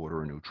matter to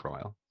order a new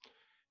trial.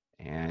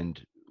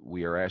 And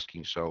we are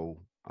asking so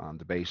on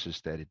the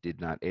basis that it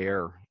did not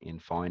err in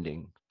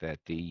finding that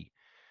the,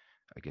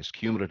 I guess,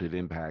 cumulative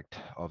impact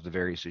of the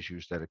various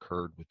issues that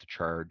occurred with the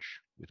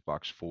charge, with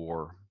box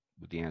 4,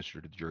 with the answer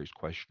to the jury's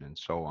question and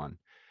so on,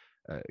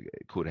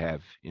 could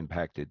have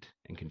impacted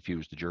and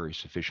confused the jury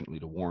sufficiently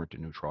to warrant a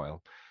new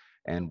trial.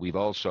 And we've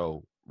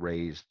also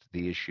raised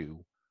the issue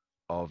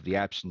of the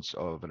absence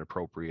of an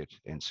appropriate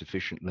and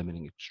sufficient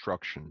limiting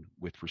instruction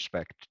with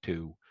respect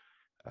to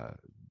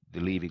the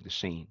leaving the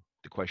scene,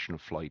 the question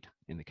of flight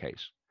in the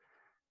case.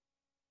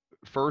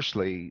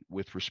 Firstly,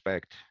 with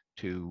respect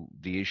to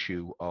the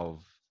issue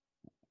of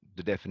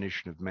the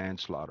definition of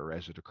manslaughter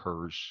as it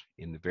occurs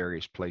in the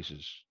various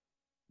places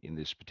in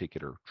this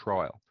particular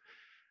trial.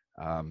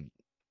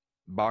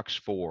 Box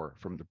 4,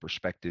 from the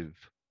perspective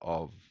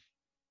of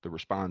the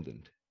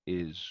respondent,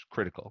 is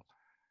critical.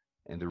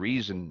 And the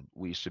reason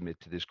we submit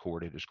to this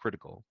court it is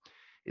critical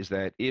is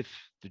that if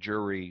the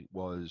jury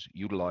was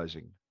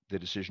utilizing the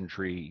decision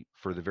tree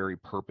for the very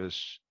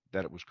purpose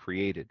that it was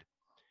created,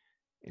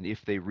 and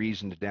if they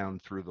reasoned down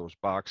through those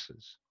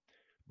boxes,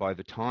 by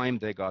the time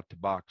they got to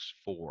box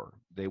 4,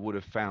 they would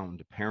have found,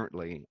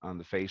 apparently, on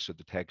the face of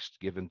the text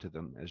given to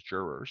them as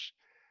jurors,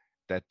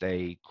 that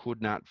they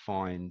could not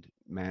find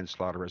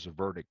manslaughter as a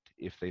verdict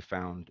if they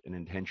found an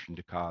intention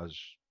to cause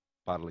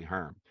bodily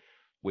harm,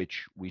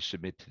 which we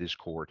submit to this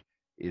court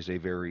is a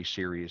very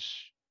serious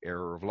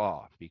error of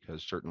law,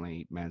 because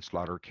certainly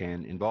manslaughter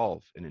can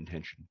involve an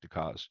intention to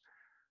cause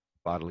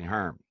bodily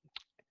harm.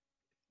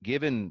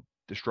 Given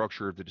the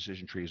structure of the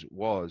decision tree as it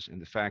was,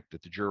 and the fact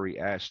that the jury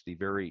asked the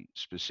very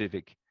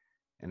specific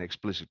and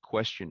explicit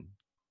question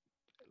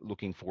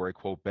looking for a,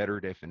 quote, better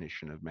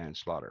definition of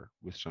manslaughter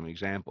with some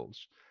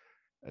examples,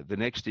 the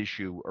next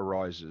issue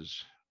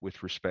arises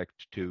with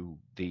respect to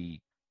the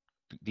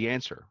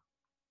answer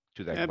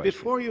to that question.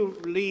 Before you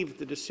leave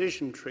the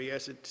decision tree,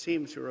 as it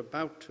seems you're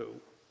about to,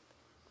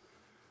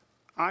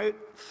 I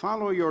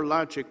follow your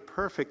logic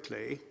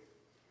perfectly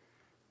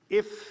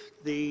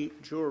if the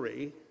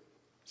jury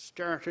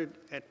started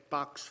at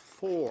box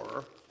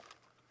 4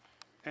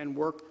 and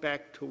worked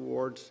back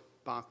towards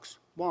box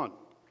 1.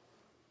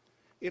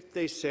 If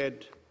they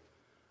said,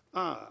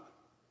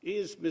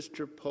 is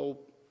Mr.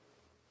 Pope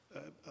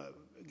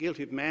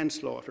guilty of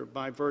manslaughter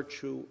by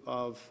virtue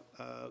of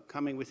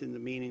coming within the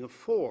meaning of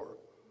 4?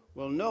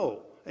 Well,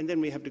 no. And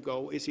then we have to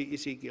go, is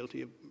he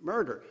guilty of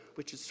murder?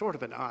 Which is sort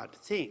of an odd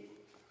thing.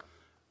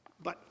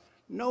 But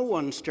no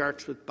one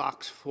starts with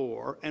box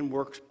 4 and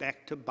works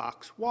back to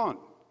box 1.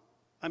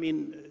 I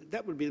mean,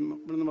 that would be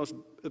one of the most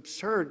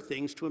absurd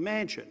things to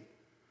imagine.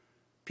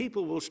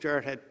 people will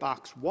start at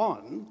box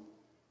 1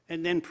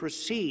 and then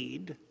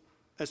proceed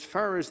as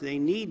far as they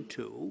need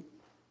to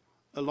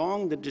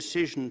along the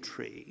decision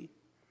tree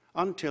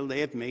until they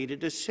have made a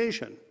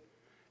decision.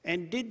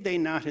 And did they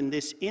not in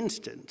this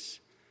instance,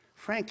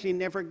 frankly,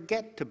 never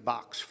get to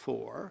box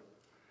 4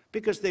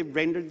 because they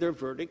rendered their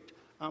verdict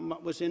on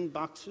what was in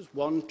boxes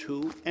 1,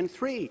 2, and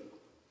 3?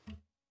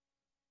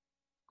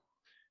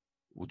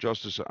 Well,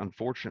 Justice,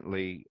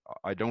 unfortunately,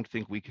 I don't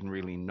think we can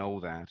really know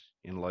that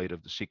in light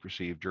of the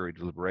secrecy of jury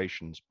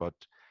deliberations, but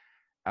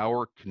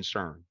our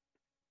concern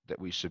that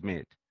we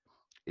submit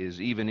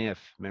is even if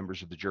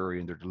members of the jury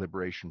in their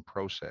deliberation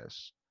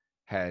process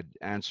had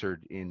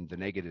answered in the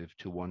negative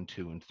to 1,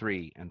 2, and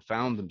 3 and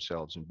found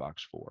themselves in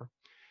box 4,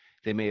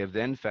 they may have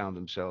then found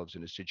themselves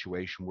in a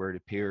situation where it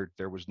appeared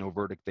there was no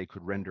verdict they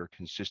could render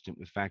consistent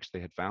with facts they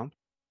had found.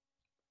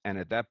 And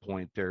at that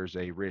point, there's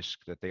a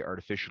risk that they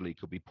artificially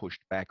could be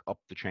pushed back up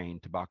the chain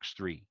to box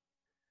 3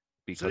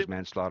 because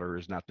manslaughter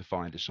is not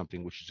defined as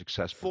something which is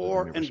accessible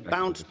 4 and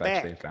bounced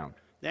back. Found.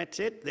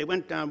 That's it. They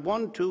went down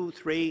 1, 2,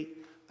 3,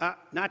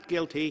 not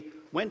guilty,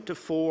 went to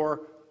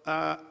 4,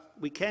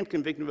 we can't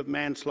convict them of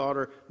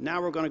manslaughter,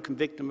 now we're going to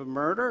convict them of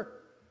murder.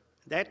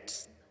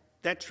 That's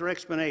your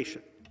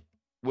explanation.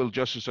 Well,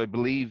 Justice, I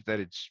believe that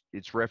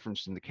it's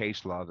referenced in the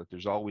case law that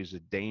there's always a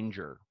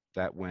danger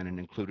that when an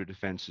included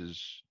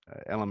offense's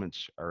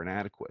elements are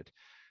inadequate,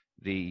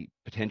 the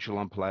potential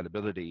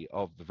unpalatability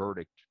of the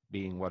verdict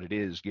being what it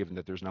is, given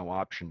that there's no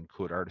option,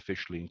 could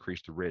artificially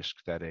increase the risk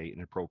that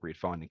an appropriate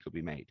finding could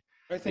be made.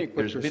 I think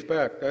with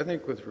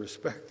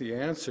respect, the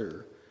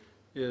answer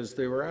is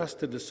they were asked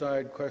to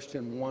decide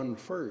question 1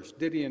 first.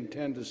 Did he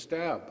intend to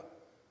stab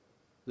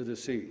the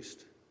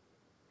deceased?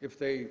 If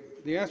the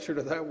answer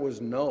to that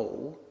was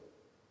no,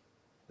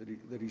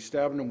 that he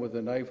stabbed him with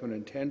a knife and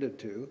intended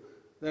to,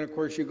 then of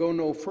course you go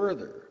no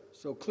further.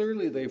 So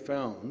clearly they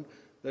found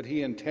that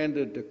he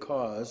intended to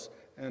cause,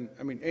 and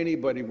I mean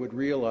anybody would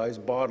realize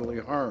bodily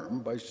harm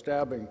by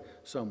stabbing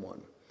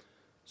someone.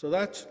 So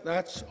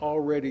that's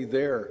already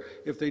there.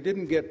 If they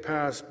didn't get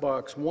past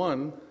box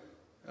 1,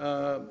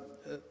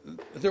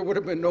 there would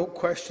have been no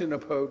question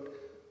about,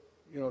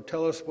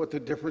 tell us what the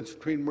difference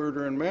between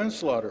murder and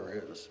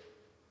manslaughter is.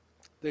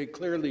 They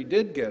clearly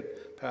did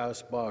get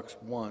past box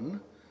 1.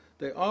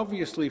 They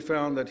obviously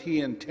found that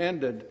he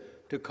intended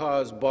to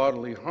cause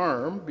bodily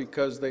harm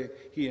because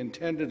he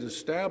intended to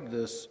stab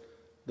the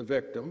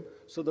victim,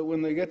 so that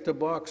when they get to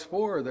box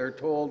 4, they're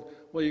told,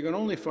 well, you can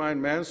only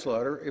find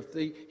manslaughter if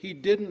he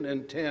didn't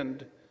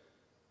intend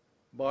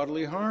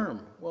bodily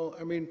harm. Well,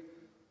 I mean,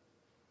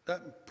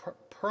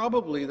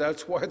 probably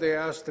that's why they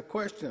asked the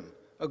question,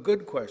 a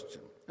good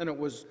question, and it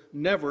was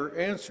never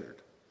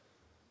answered.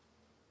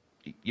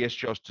 Yes,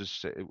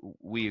 Justice,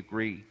 we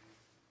agree.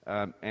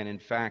 And in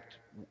fact,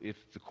 if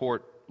the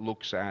court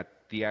looks at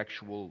the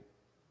actual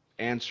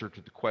answer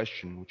to the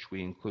question, which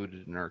we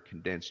included in our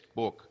condensed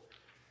book,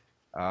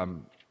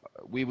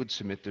 we would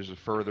submit there's a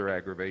further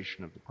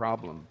aggravation of the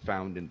problem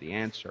found in the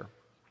answer,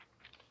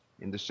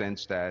 in the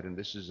sense that, and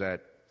this is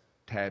at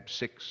tab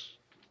 6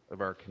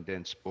 of our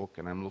condensed book,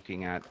 and I'm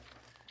looking at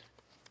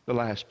the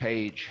last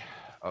page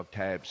of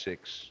tab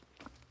 6,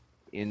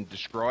 in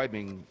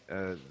describing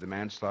the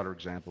manslaughter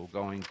example,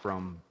 going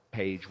from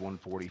page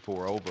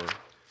 144 over,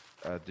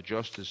 the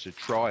justice at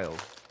trial,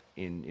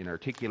 in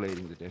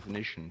articulating the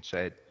definition,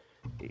 said,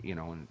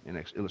 in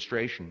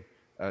illustration,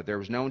 there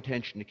was no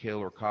intention to kill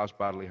or cause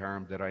bodily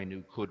harm that I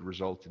knew could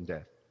result in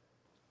death.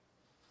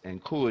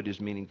 And could is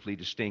meaningfully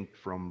distinct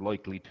from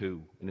likely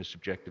to, in a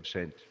subjective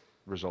sense,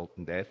 result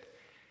in death.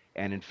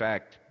 And in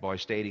fact, by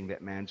stating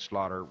that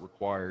manslaughter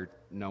required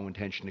no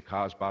intention to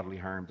cause bodily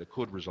harm that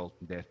could result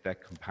in death,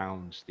 that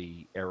compounds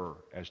the error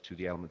as to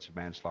the elements of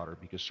manslaughter,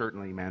 because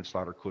certainly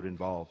manslaughter could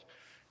involve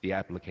the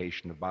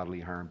application of bodily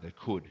harm that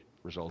could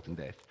result in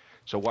death.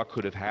 So what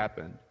could have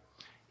happened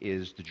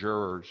is the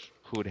jurors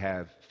could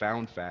have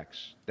found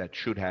facts that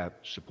should have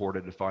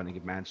supported a finding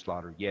of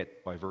manslaughter,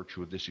 yet by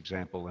virtue of this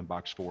example and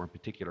box 4 in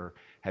particular,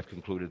 have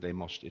concluded it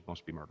must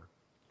be murder.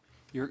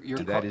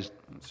 That is.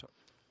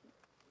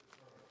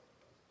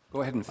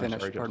 Go ahead and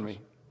finish. Sorry, pardon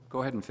me. Go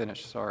ahead and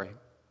finish. Sorry.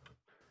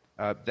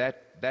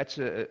 That's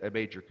a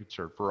major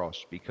concern for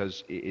us,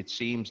 because it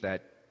seems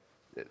that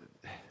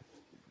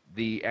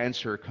the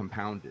answer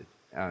compounded,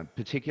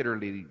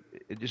 particularly,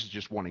 this is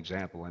just one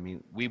example. I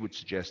mean, we would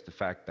suggest the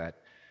fact that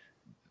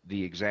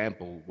the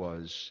example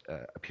was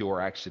a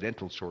pure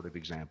accidental sort of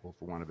example,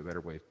 for want of a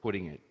better way of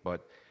putting it,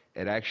 but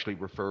it actually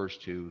refers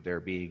to there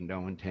being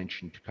no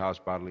intention to cause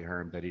bodily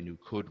harm that he knew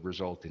could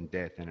result in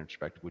death, and in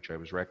respect of which I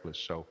was reckless.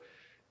 So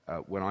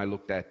when I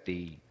looked at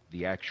the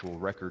actual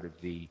record of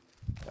the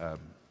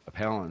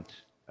appellant,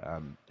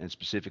 and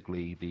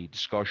specifically the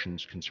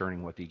discussions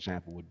concerning what the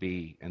example would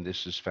be, and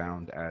this is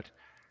found at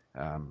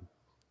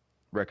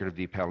Record of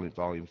the Appellant,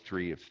 Volume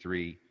 3 of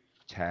 3,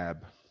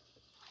 tab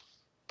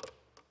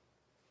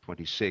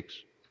 26,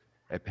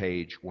 at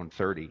page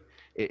 130.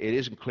 It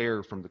isn't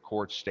clear from the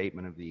court's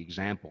statement of the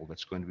example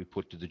that's going to be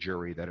put to the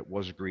jury that it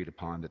was agreed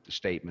upon that the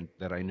statement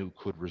that I knew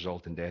could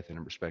result in death, and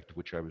in respect to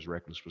which I was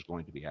reckless, was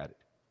going to be added.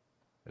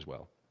 as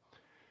well.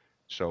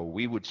 So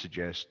we would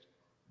suggest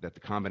that the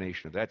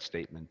combination of that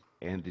statement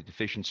and the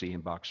deficiency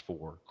in box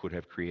 4 could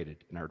have created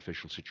an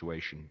artificial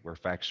situation where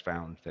facts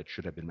found that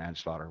should have been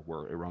manslaughter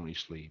were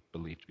erroneously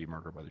believed to be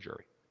murder by the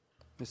jury.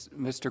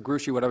 Mr.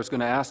 Gruchy, what I was going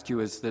to ask you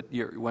is that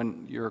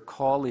when your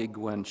colleague,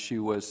 when she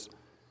was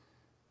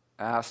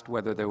asked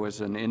whether there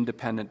was an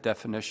independent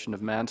definition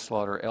of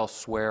manslaughter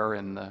elsewhere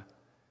in the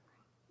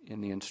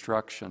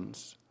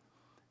instructions,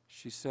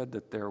 she said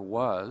that there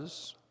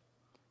was,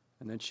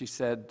 and then she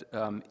said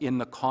in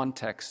the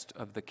context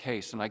of the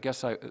case. And I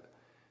guess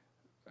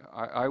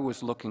I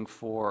was looking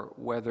for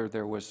whether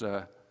there was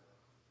an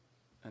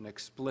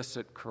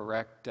explicit,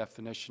 correct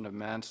definition of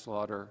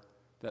manslaughter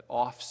that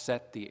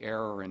offset the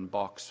error in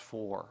box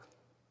 4.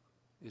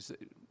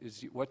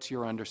 What's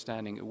your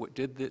understanding?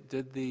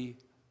 Did the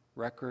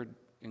record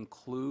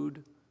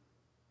include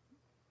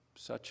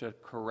such a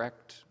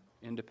correct,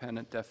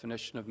 independent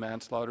definition of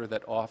manslaughter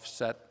that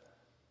offset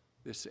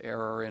this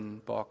error in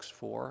box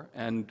 4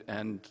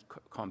 and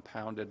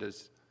compounded,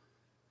 as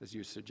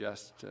you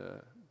suggest,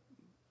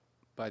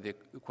 by the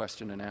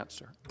question and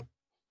answer?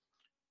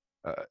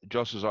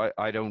 Justice,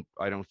 I don't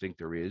think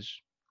there is,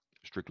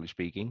 strictly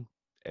speaking,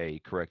 a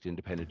correct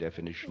independent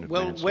definition of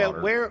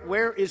manslaughter. Well,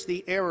 where is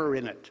the error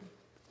in it?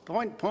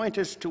 Point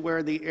us to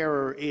where the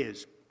error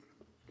is.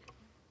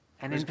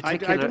 And in I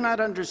particular, do not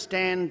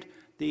understand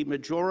the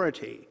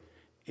majority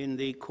in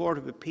the Court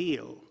of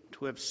Appeal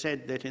to have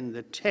said that in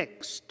the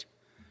text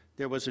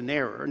there was an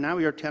error. Now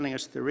you're telling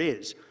us there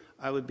is.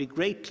 I would be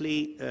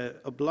greatly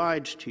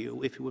obliged to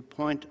you if you would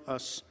point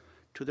us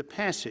to the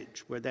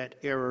passage where that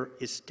error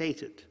is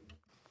stated.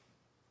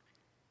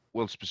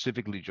 Well,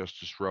 specifically,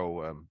 Justice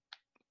Rowe,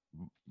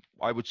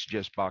 I would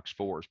suggest box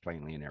 4 is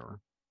plainly an error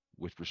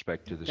with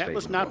respect to the statement. That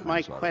was not about my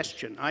manslaughter.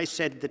 question. I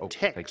said the Oh,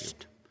 thank you.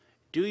 text.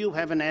 Do you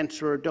have an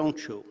answer or don't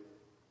you?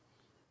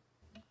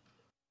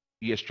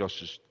 Yes,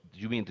 Justice. Do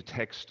you mean the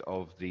text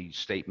of the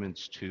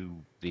statements to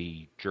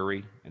the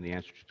jury and the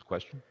answer to the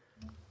question?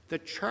 The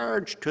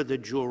charge to the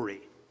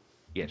jury.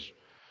 Yes.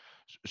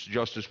 So,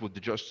 Justice, would the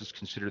Justice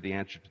consider the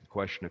answer to the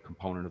question a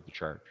component of the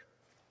charge?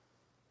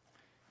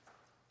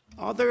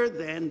 Other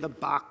than the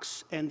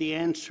box and the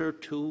answer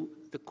to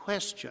the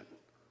question.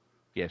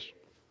 Yes.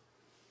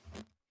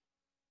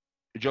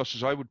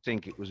 Justice, I would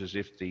think it was as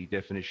if the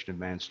definition of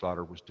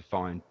manslaughter was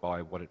defined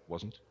by what it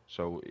wasn't.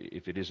 So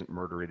if it isn't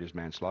murder, it is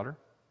manslaughter.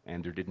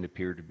 And there didn't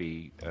appear to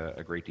be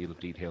a great deal of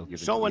detail given.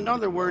 So, to the in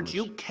other individual words,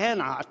 you elements.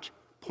 cannot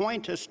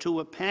point us to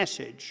a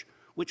passage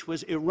which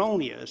was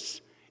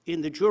erroneous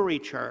in the jury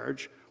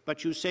charge,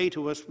 but you say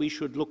to us we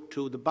should look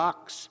to the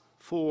box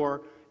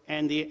 4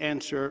 and the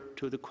answer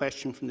to the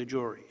question from the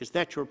jury. Is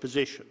that your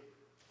position?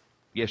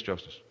 Yes,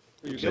 Justice.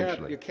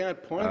 You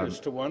can't point us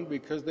to one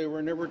because they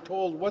were never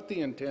told what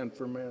the intent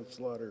for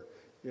manslaughter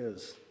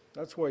is.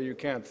 That's why you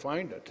can't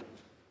find it,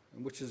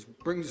 which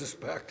brings us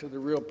back to the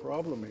real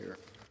problem here.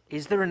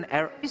 is there an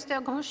error?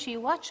 Mr.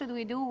 Gruchy, what should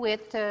we do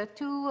with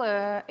two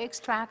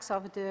extracts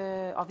of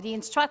the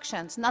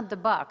instructions, not the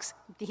box,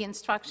 the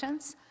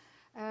instructions,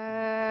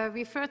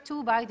 referred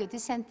to by the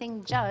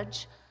dissenting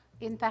judge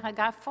in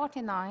paragraph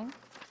 49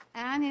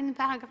 and in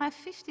paragraph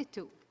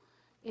 52?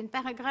 In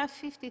paragraph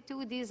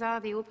 52, these are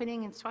the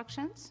opening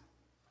instructions,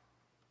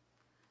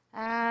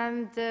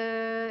 and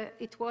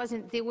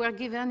they were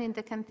given in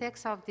the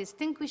context of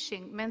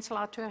distinguishing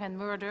manslaughter and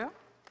murder.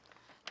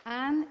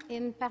 And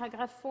in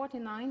paragraph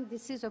 49,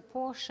 this is a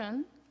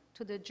portion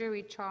to the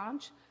jury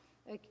charge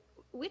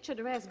which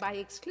address by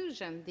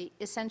exclusion the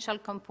essential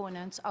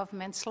components of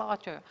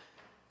manslaughter.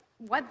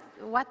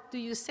 What do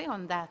you say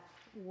on that?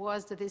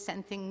 Was the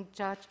dissenting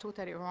judge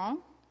totally wrong?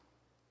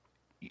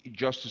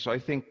 Justice, I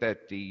think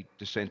that the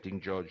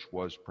dissenting judge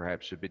was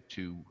perhaps a bit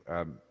too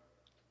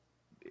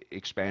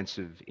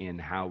expansive in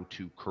how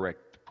to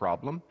correct the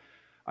problem.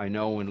 I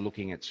know in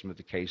looking at some of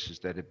the cases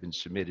that have been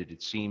submitted,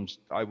 it seems,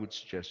 I would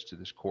suggest to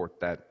this court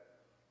that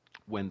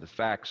when the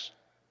facts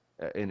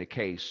in a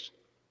case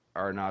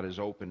are not as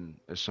open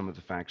as some of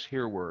the facts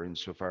here were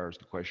insofar as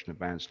the question of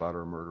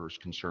manslaughter or murder is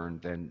concerned,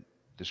 then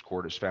this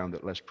court has found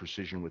that less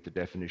precision with the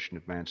definition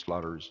of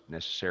manslaughter is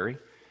necessary.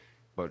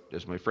 But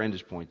as my friend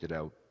has pointed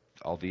out,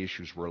 all the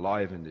issues were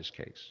alive in this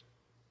case.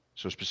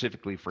 So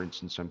specifically, for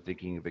instance, I'm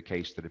thinking of a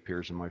case that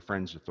appears in my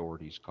friend's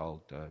authorities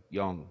called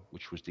Young,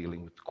 which was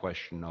dealing with the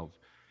question of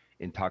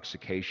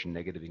intoxication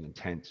negating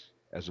intent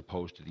as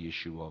opposed to the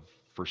issue of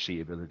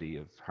foreseeability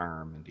of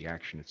harm and the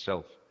action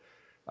itself.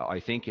 I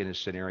think in a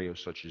scenario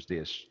such as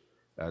this,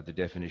 the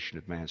definition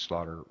of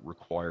manslaughter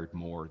required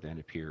more than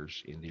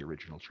appears in the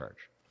original charge.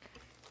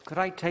 Could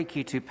I take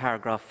you to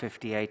paragraph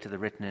 58 of the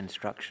written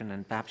instruction,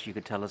 and perhaps you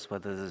could tell us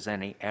whether there's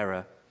any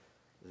error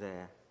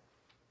there?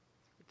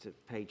 It's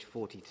at page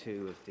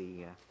 42 of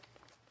the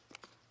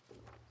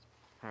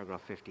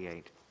paragraph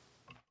 58.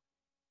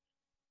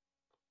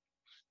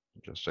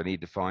 Just I need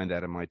to find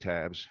that in my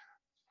tabs.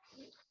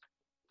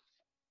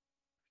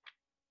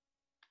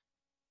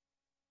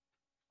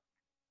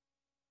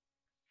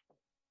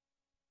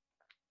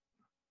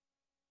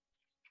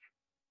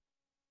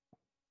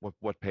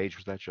 What page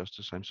was that,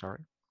 Justice? I'm sorry.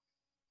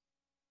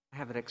 I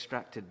have it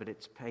extracted, but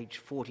it's page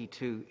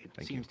 42.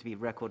 It seems to be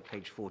record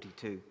page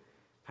 42,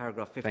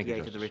 paragraph 58 of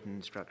the Justice. written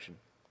instruction.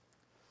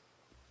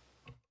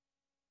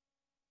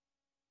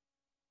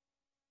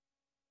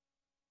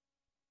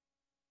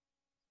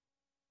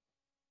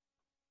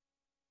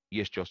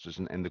 Yes, Justice,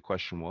 and the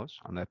question was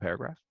on that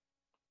paragraph?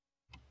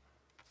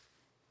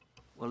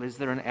 Well, is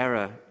there an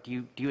error?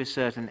 Do you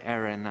assert an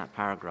error in that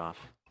paragraph?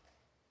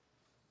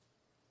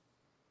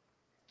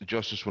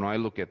 Justice, when I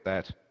look at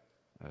that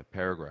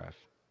paragraph,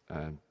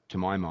 to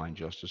my mind,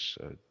 Justice,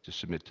 to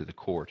submit to the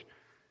court,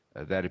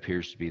 that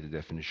appears to be the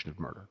definition of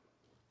murder,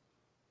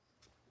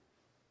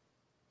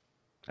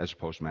 as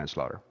opposed to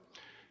manslaughter.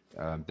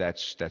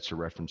 That's a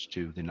reference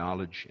to the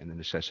knowledge and the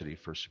necessity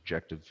for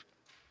subjective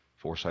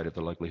foresight of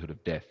the likelihood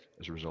of death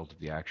as a result of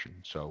the action.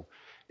 So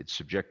it's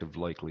subjective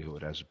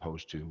likelihood as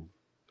opposed to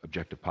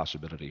objective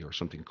possibility or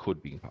something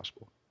could be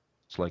impossible.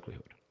 It's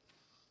likelihood.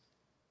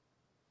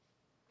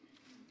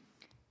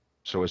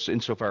 So as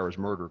insofar as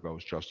murder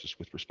goes, Justice,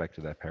 with respect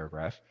to that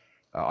paragraph,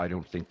 I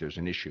don't think there's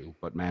an issue,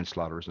 but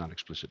manslaughter is not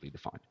explicitly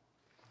defined.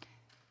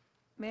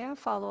 May I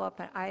follow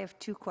up? I have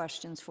two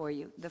questions for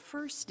you. The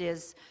first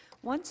is,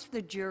 once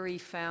the jury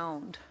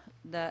found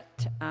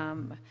that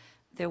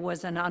there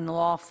was an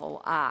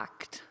unlawful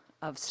act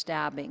of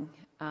stabbing,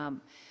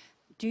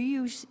 do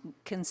you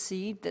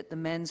concede that the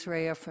mens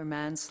rea for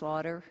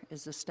manslaughter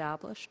is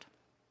established?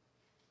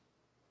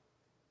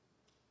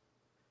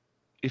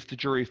 If the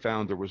jury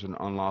found there was an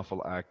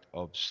unlawful act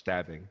of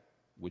stabbing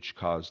which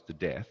caused the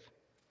death,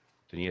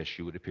 then yes,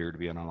 you would appear to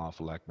be an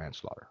unlawful act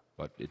manslaughter.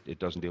 But it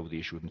doesn't deal with the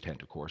issue of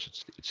intent, of course.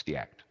 It's the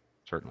act,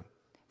 certainly.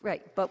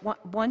 Right, but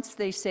once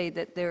they say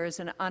that there is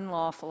an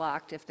unlawful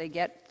act, if they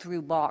get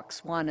through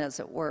box one, as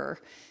it were,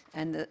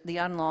 and the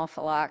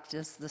unlawful act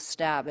is the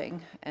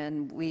stabbing,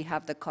 and we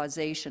have the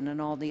causation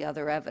and all the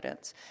other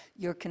evidence,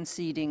 you're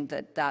conceding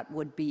that that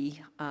would be,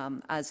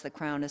 as the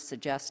Crown has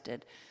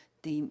suggested,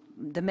 the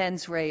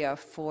mens rea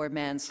for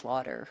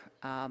manslaughter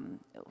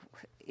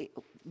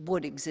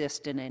would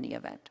exist in any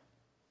event.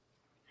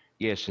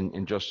 Yes,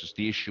 and Justice,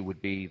 the issue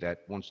would be that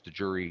once the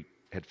jury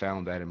had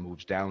found that and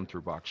moves down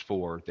through box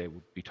 4, they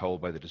would be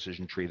told by the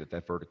decision tree that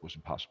that verdict was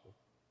impossible.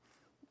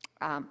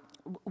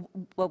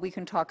 Well, we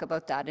can talk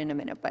about that in a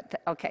minute,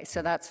 but okay,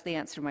 so that's the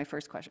answer to my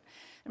first question.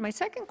 And my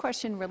second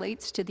question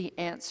relates to the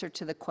answer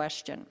to the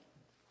question.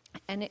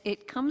 And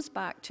it comes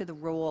back to the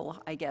role,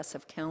 I guess,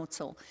 of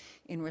counsel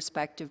in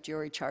respect of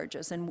jury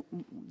charges. And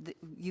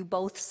you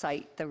both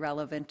cite the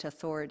relevant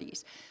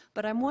authorities.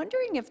 But I'm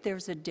wondering if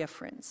there's a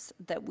difference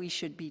that we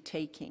should be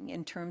taking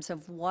in terms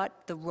of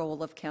what the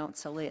role of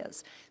counsel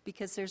is.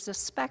 Because there's a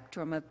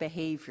spectrum of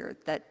behavior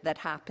that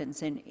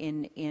happens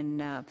in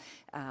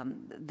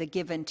the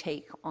give and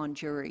take on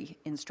jury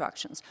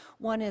instructions.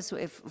 One is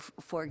if,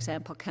 for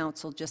example,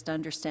 counsel just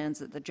understands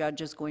that the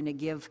judge is going to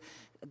give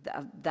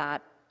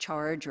that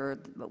charge or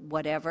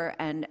whatever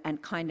and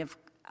kind of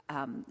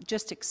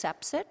just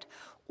accepts it,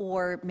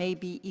 or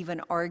maybe even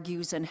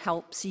argues and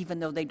helps even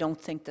though they don't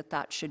think that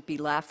that should be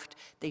left,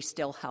 they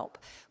still help.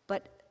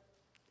 But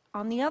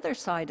on the other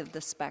side of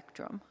the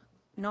spectrum,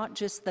 not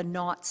just the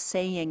not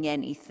saying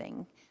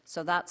anything,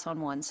 so that's on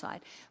one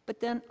side,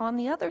 but then on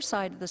the other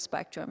side of the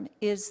spectrum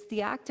is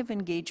the active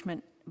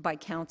engagement by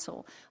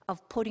counsel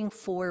of putting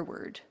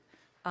forward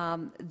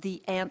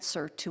the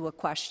answer to a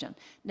question.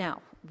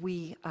 Now,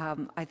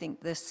 I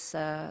think this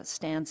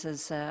stands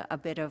as a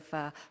bit of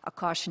a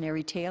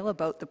cautionary tale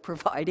about the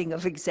providing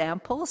of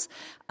examples,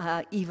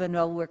 even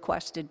though we're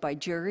requested by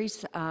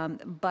juries.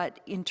 But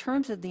in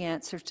terms of the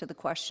answers to the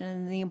question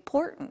and the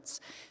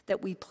importance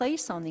that we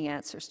place on the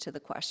answers to the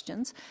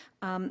questions,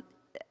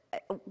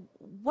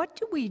 what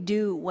do we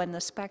do when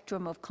the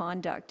spectrum of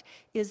conduct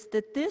is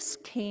that this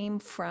came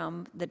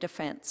from the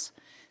defense?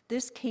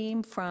 This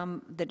came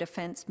from the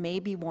defense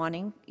maybe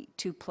wanting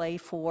to play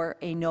for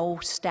a no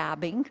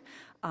stabbing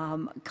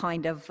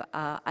kind of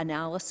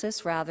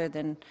analysis rather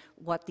than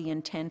what the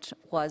intent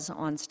was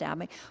on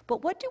stabbing.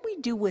 But what do we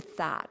do with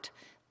that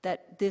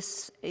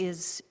this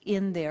is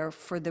in there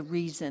for the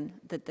reason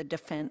that the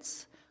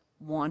defense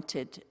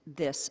wanted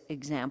this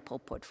example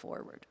put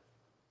forward?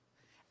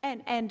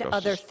 And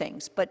other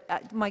things, but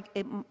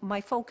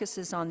my focus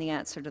is on the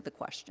answer to the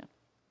question.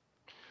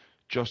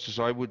 Justice,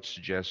 I would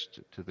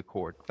suggest to the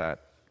court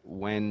that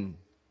when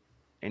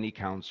any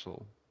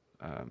counsel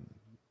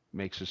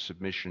makes a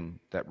submission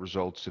that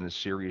results in a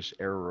serious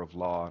error of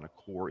law on a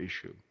core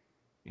issue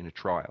in a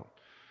trial,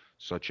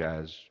 such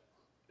as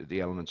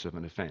the elements of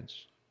an offense,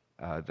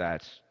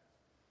 that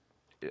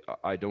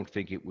I don't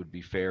think it would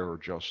be fair or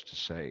just to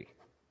say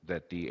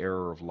that the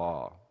error of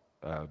law,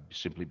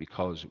 simply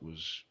because it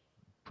was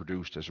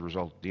produced as a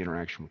result of the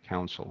interaction with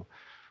counsel,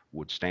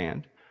 would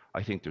stand.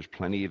 I think there's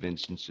plenty of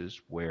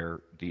instances where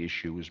the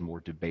issue is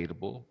more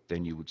debatable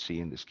than you would see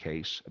in this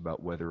case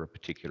about whether a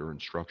particular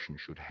instruction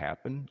should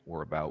happen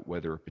or about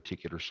whether a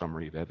particular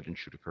summary of evidence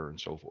should occur and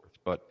so forth.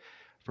 But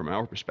from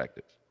our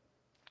perspective,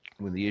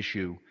 when the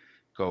issue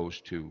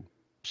goes to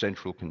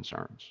central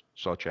concerns,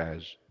 such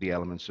as the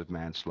elements of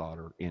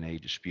manslaughter in a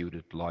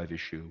disputed live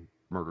issue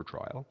murder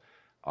trial,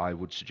 I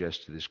would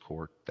suggest to this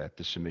court that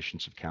the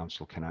submissions of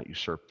counsel cannot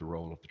usurp the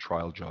role of the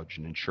trial judge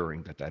in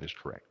ensuring that that is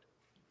correct.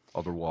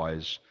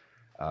 Otherwise,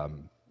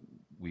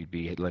 we'd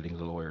be letting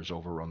the lawyers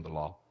overrun the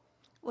law.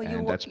 Well,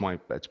 and that's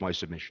my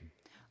submission.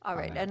 All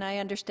right, and I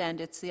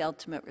understand it's the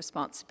ultimate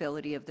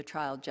responsibility of the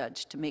trial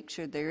judge to make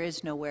sure there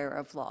is no error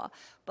of law.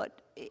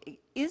 But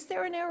is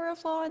there an error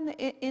of law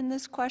in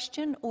this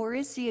question, or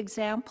is the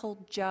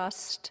example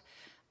just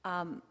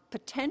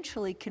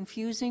potentially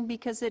confusing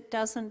because it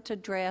doesn't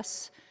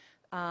address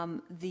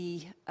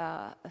the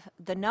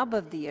nub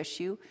of the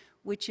issue,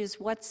 which is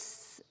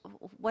what's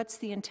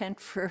the intent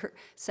for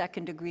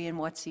second degree and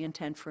what's the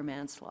intent for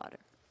manslaughter?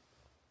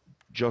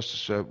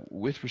 Justice,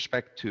 with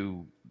respect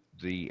to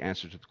the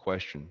answer to the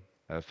question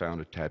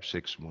found at tab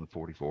 6,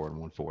 144 and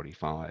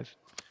 145,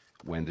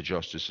 when the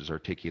justice is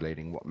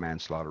articulating what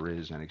manslaughter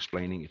is and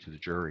explaining it to the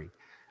jury,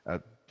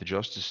 the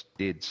justice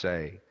did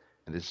say,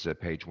 and this is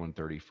at page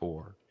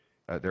 134,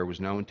 there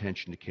was no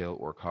intention to kill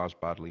or cause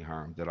bodily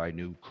harm that I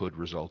knew could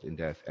result in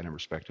death, and in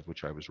respect of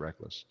which I was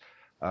reckless.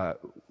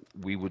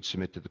 We would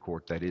submit to the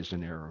court that is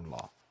an error in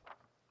law.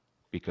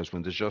 Because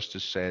when the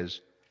justice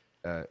says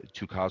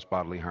to cause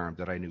bodily harm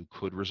that I knew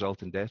could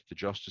result in death, the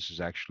justice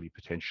is actually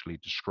potentially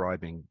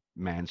describing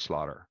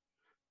manslaughter.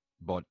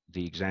 But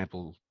the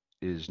example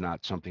is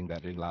not something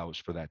that allows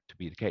for that to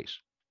be the case.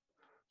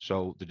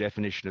 So the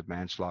definition of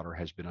manslaughter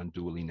has been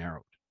unduly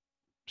narrowed.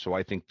 So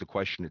I think the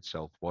question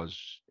itself was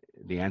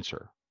the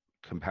answer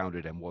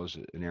compounded and was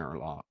an error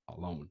law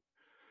alone.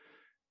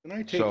 Can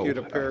I take you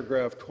to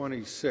paragraph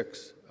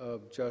 26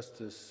 of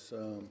Justice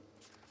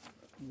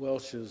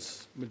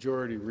Welch's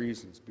majority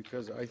reasons?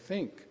 Because I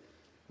think,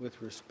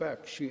 with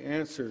respect, she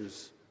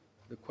answers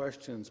the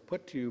questions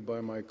put to you by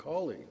my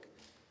colleague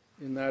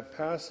in that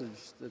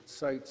passage that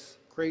cites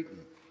Creighton.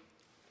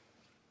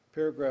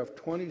 Paragraph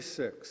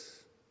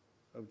 26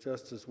 of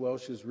Justice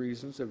Welch's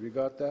reasons. Have you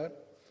got that?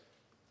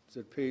 It's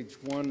at page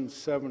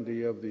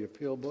 170 of the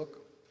appeal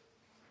book.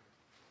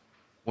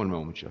 One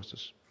moment,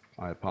 Justice.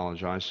 I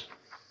apologize.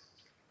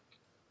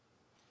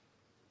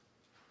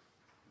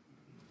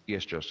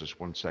 Yes, Justice,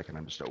 1 second.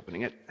 I'm just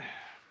opening it.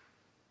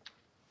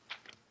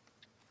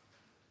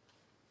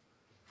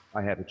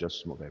 I have it,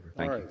 Justice Moldaver.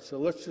 Thank you. All right, so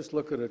let's just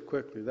look at it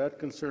quickly. That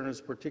concern is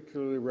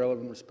particularly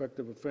relevant in respect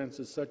of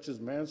offenses such as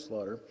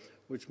manslaughter,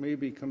 which may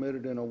be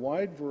committed in a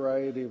wide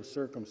variety of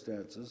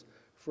circumstances,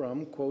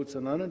 from, quotes,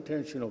 an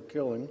unintentional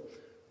killing,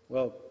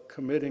 well,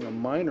 committing a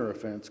minor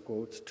offense,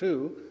 quotes,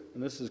 to,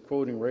 and this is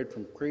quoting right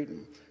from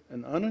Creighton,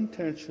 an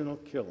unintentional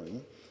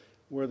killing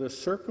where the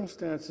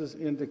circumstances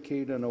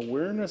indicate an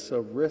awareness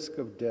of risk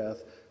of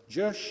death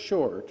just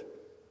short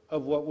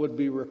of what would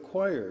be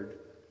required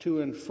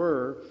to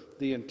infer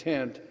the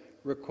intent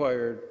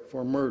required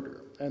for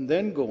murder. And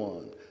then go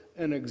on.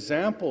 An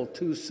example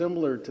too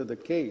similar to the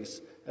case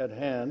at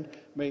hand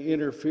may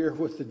interfere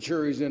with the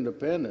jury's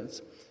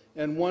independence,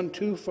 and one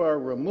too far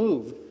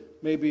removed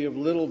may be of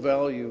little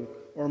value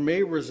or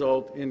may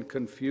result in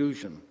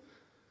confusion.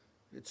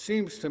 It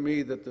seems to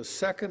me that the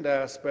second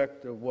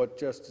aspect of what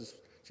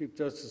Chief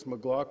Justice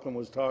McLaughlin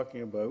was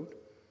talking about,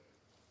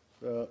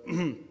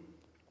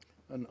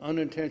 an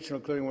unintentional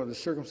killing where the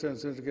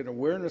circumstances indicate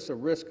awareness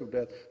of risk of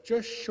death,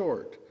 just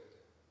short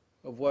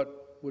of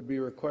what would be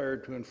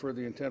required to infer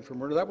the intent for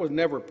murder, that was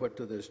never put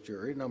to this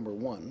jury, number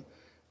one.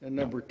 And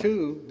number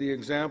two, the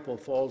example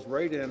falls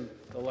right in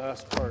the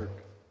last part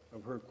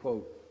of her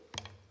quote,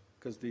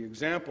 because the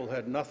example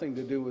had nothing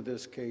to do with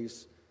this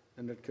case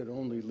and it could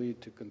only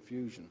lead to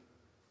confusion.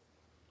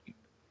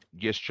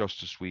 Yes,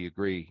 Justice, we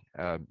agree.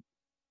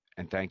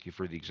 And thank you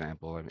for the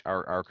example. I mean,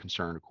 our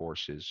concern, of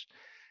course, is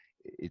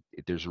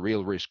there's a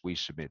real risk we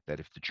submit that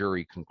if the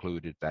jury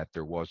concluded that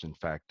there was, in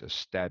fact, a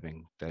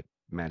stabbing, that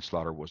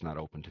manslaughter was not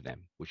open to them,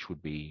 which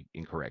would be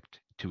incorrect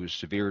to a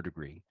severe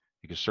degree,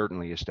 because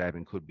certainly a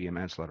stabbing could be a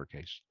manslaughter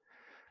case.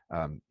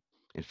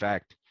 In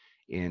fact,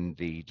 in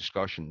the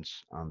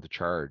discussions on the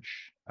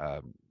charge,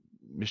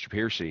 Mr.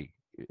 Piercy,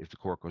 if the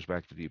court goes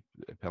back to the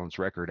appellant's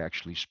record,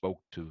 actually spoke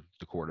to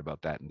the court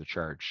about that in the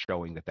charge,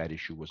 showing that that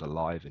issue was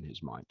alive in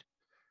his mind.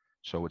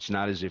 So it's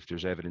not as if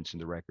there's evidence in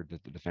the record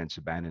that the defense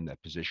abandoned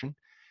that position.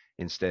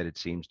 Instead, it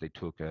seems they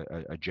took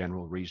a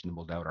general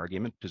reasonable doubt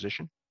argument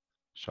position.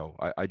 So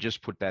I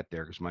just put that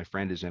there because my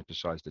friend has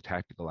emphasized the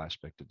tactical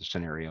aspect of the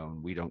scenario,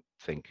 and we don't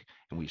think,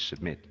 and we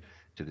submit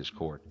to this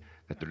court,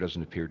 that there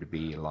doesn't appear to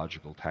be a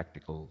logical,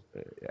 tactical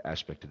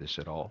aspect to this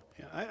at all.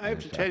 Yeah, I have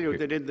to tell you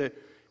that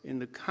in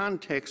the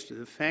context of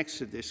the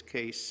facts of this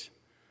case,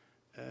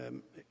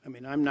 I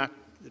mean, I'm not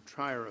the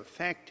trier of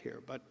fact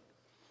here, but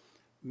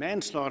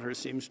manslaughter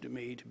seems to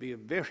me to be a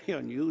very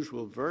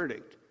unusual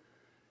verdict.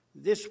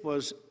 This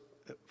was,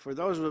 for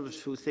those of us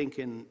who think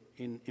in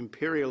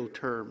imperial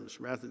terms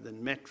rather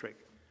than metric,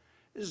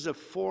 this is a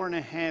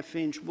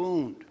 4.5-inch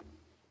wound.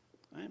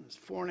 Right? It's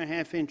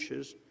 4.5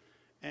 inches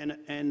and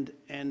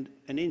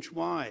an inch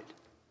wide.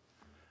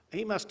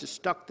 He must have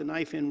stuck the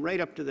knife in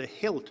right up to the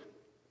hilt.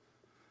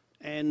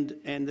 And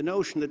the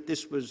notion that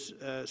this was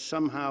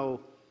somehow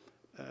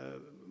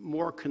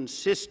more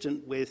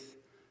consistent with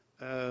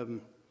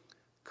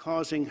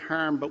causing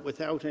harm but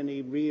without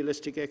any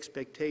realistic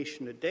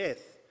expectation of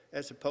death,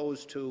 as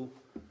opposed to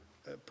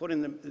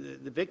putting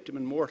the victim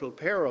in mortal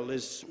peril,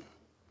 is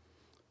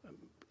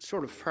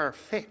sort of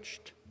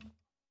far-fetched.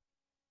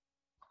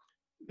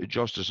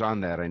 Justice,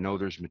 on that, I know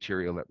there's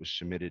material that was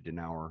submitted in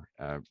our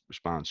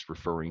response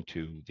referring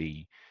to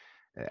the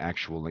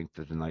actual length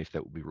of the knife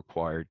that would be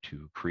required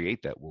to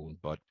create that wound,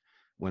 but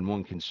when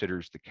one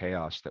considers the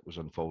chaos that was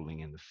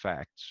unfolding in the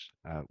facts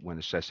when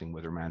assessing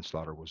whether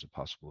manslaughter was a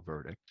possible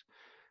verdict,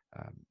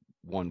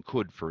 one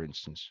could, for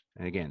instance,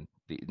 and again,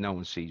 no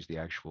one sees the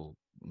actual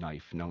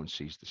knife, no one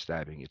sees the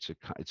stabbing.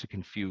 It's a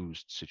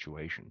confused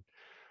situation.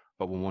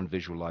 But when one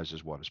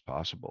visualizes what is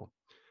possible,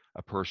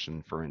 a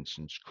person, for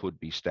instance, could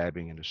be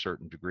stabbing in a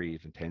certain degree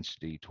of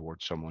intensity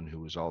towards someone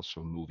who is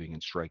also moving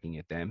and striking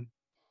at them,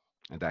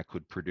 and that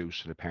could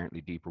produce an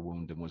apparently deeper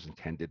wound than was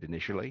intended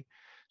initially.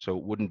 So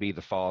it wouldn't be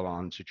the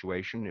fall-on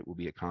situation. It will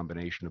be a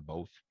combination of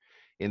both.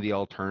 In the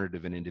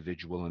alternative, an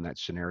individual in that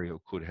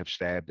scenario could have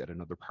stabbed at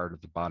another part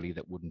of the body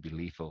that wouldn't be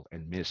lethal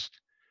and missed.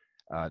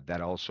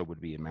 That also would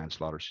be a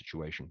manslaughter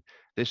situation.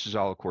 This is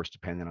all, of course,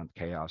 dependent on the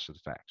chaos of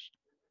the facts.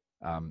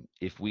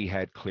 If we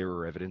had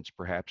clearer evidence,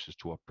 perhaps, as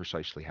to what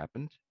precisely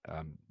happened,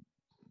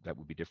 that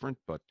would be different.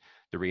 But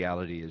the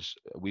reality is,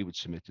 we would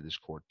submit to this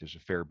court there's a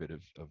fair bit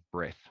of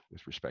breadth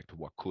with respect to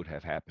what could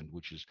have happened,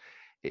 which is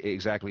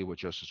exactly what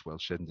Justice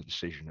Welch said in the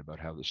decision about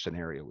how the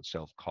scenario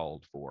itself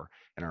called for,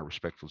 and our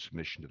respectful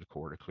submission to the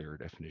court, a clearer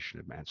definition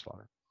of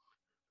manslaughter.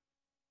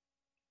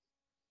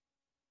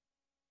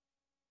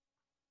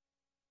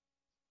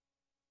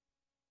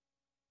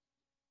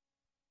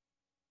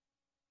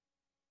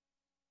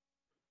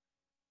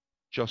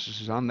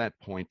 Justices, on that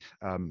point,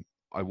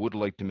 I would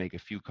like to make a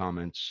few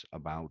comments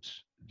about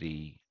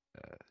the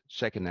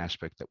second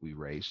aspect that we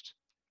raised,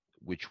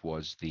 which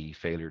was the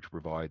failure to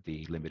provide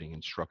the limiting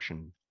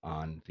instruction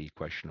on the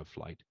question of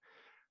flight.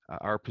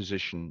 Our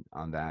position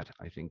on that,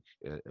 I think,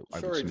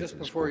 Sorry, just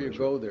before you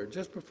go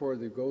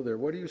there,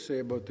 what do you say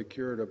about the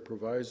curative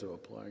proviso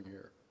applying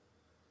here?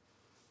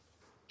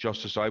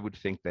 Justice, I would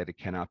think that it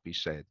cannot be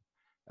said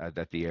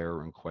that the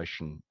error in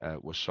question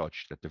was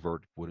such that the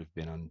verdict would have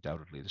been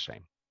undoubtedly the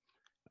same.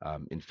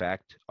 In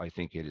fact, I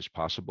think it is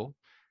possible,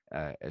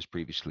 as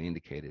previously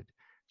indicated,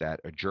 that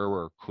a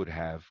juror could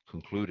have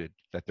concluded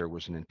that there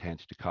was an intent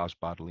to cause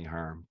bodily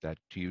harm, that,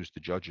 to use the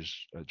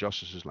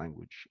justice's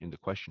language in the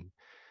question,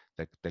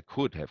 that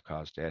could have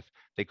caused death.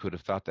 They could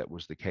have thought that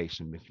was the case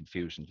and been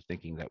confused into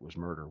thinking that was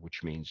murder,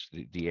 which means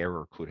the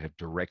error could have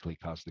directly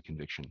caused the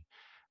conviction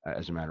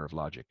as a matter of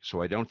logic.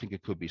 So I don't think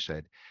it could be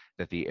said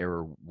that the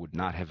error would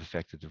not have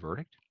affected the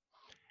verdict.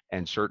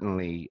 And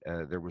certainly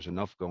there was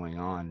enough going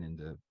on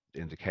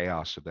in the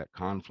chaos of that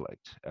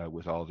conflict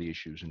with all the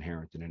issues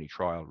inherent in any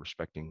trial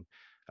respecting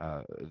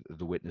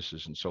the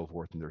witnesses and so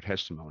forth in their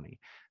testimony,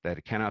 that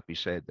it cannot be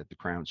said that the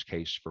Crown's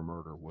case for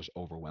murder was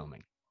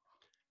overwhelming.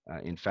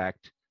 In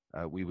fact,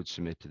 we would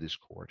submit to this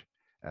court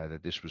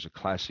that this was a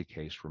classic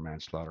case where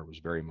manslaughter was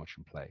very much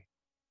in play.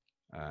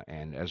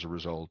 And as a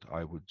result,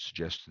 I would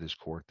suggest to this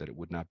court that it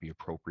would not be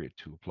appropriate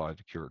to apply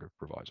the curative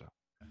proviso.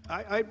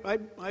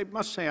 I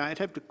must say, I'd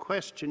have to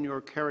question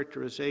your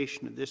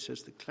characterization of this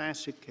as the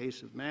classic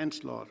case of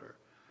manslaughter.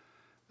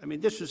 I mean,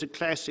 this is a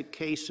classic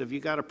case of, you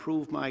got to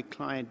prove my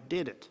client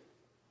did it.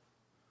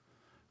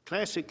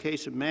 Classic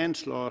case of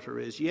manslaughter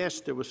is,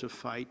 yes, there was a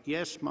fight,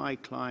 yes, my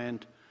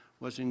client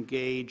was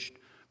engaged,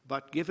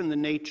 but given the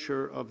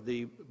nature of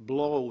the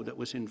blow that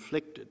was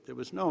inflicted, there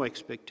was no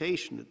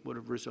expectation that would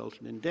have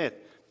resulted in death.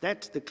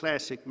 That's the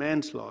classic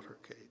manslaughter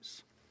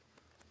case.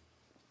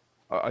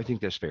 I think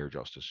that's fair,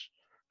 Justice.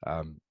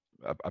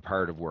 A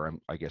part of where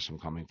I guess I'm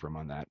coming from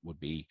on that would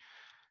be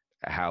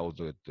how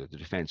the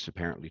defense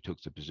apparently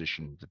took the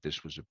position that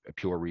this was a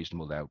pure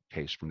reasonable doubt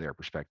case from their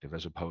perspective,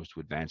 as opposed to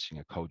advancing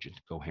a cogent,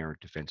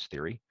 coherent defense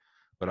theory.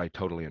 But I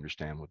totally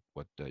understand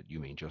what you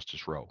mean,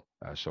 Justice Rowe.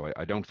 So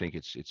I don't think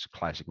it's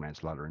classic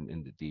manslaughter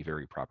in the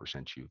very proper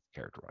sense you've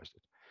characterized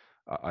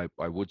it.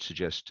 I would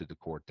suggest to the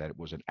court that it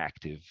was an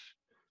active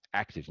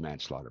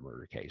manslaughter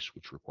murder case,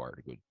 which required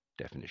a good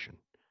definition.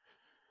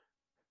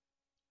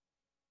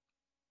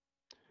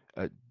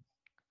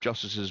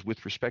 Justices,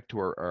 with respect to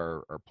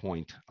our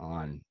point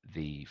on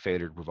the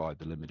failure to provide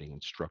the limiting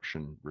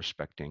instruction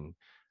respecting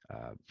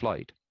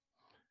flight,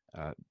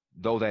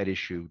 though that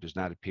issue does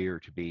not appear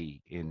to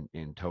be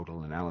in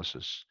total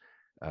analysis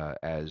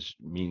as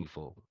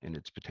meaningful in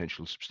its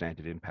potential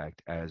substantive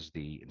impact as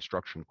the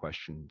instruction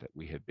question that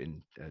we have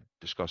been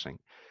discussing,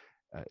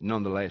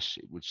 nonetheless,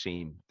 it would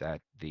seem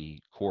that the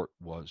court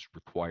was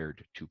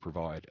required to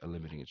provide a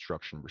limiting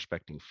instruction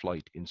respecting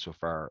flight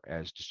insofar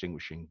as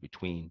distinguishing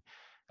between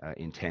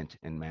intent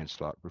and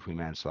manslaughter, between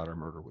manslaughter and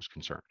murder was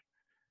concerned,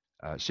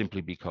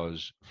 simply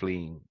because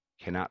fleeing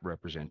cannot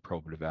represent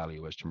probative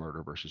value as to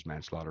murder versus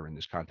manslaughter in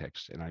this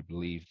context. And I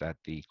believe that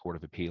the Court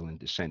of Appeal in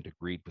dissent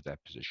agreed with that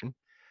position,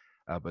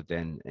 but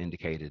then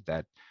indicated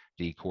that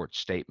the court's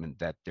statement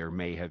that there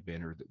may have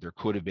been or that there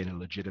could have been a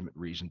legitimate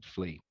reason to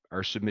flee.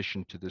 Our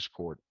submission to this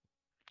court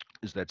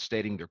is that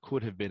stating there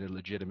could have been a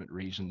legitimate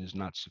reason is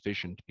not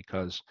sufficient,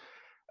 because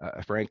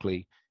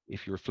Frankly,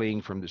 if you're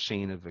fleeing from the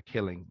scene of a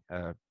killing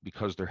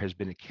because there has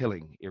been a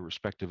killing,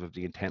 irrespective of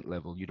the intent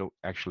level, you don't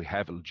actually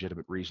have a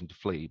legitimate reason to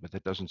flee, but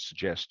that doesn't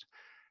suggest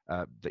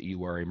that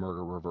you are a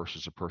murderer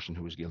versus a person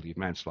who is guilty of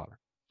manslaughter.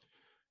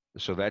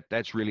 So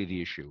that's really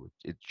the issue.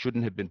 It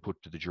shouldn't have been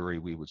put to the jury.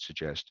 We would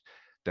suggest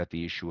that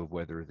the issue of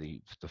whether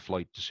the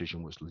flight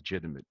decision was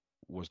legitimate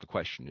was the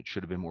question. It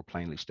should have been more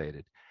plainly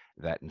stated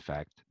that, in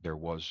fact, there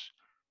was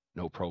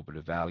no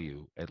probative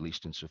value, at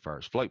least insofar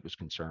as flight was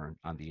concerned,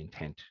 on the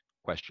intent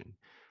question.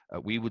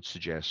 We would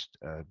suggest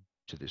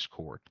to this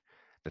court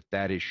that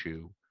that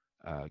issue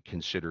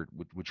considered,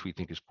 which we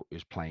think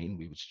is plain,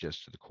 we would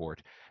suggest to the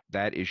court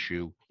that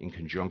issue in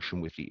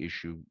conjunction with the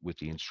issue with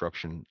the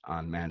instruction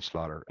on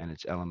manslaughter and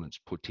its elements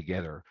put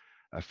together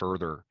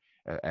further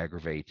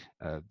aggravate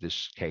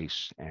this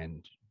case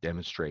and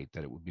demonstrate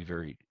that it would be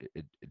very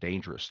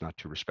dangerous not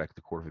to respect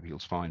the Court of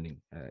Appeals finding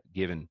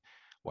given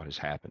what has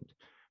happened.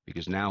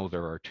 Because now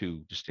there are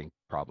two distinct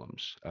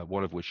problems,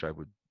 one of which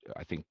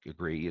I think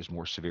agree is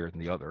more severe than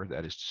the other,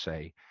 that is to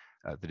say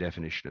the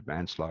definition of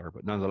manslaughter,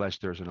 but nonetheless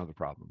there's another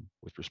problem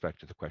with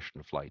respect to the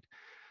question of flight.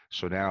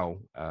 So now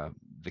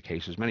the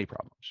case has many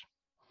problems.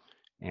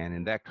 And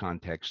in that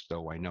context,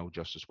 though I know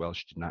Justice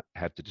Welch did not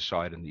have to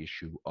decide on the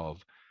issue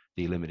of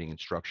the limiting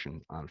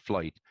instruction on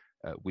flight,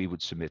 we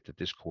would submit that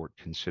this court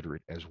consider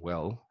it as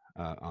well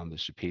on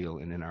this appeal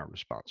and in our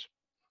response.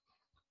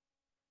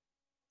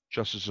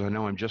 Justices, I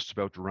know I'm just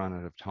about to run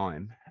out of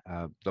time.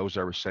 Those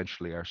are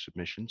essentially our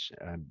submissions,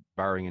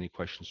 barring any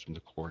questions from the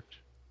court.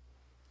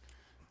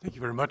 Thank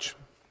you very much.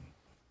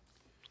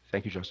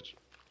 Thank you, Justice.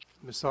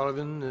 Ms.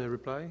 Sullivan,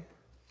 reply?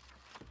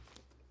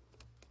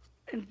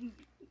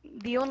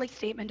 The only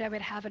statement I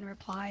would have in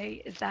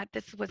reply is that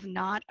this was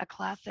not a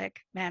classic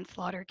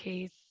manslaughter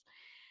case.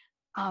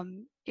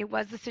 It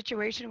was a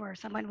situation where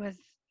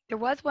there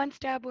was one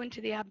stab wound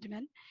to the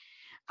abdomen,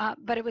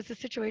 but it was a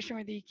situation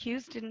where the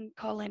accused didn't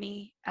call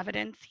any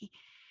evidence.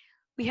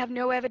 We have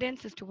no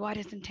evidence as to what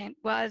his intent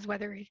was,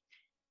 whether, as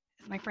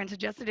my friend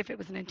suggested, if it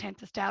was an intent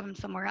to stab him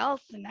somewhere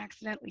else and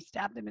accidentally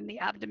stabbed him in the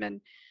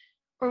abdomen,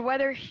 or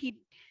whether he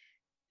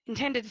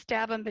intended to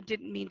stab him but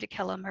didn't mean to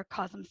kill him or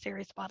cause him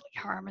serious bodily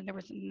harm, and there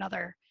was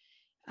another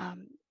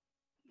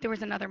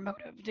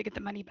motive to get the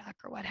money back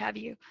or what have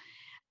you.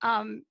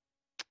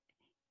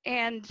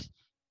 And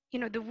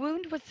the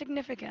wound was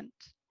significant.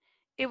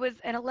 It was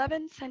an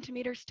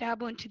 11-centimeter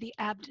stab wound to the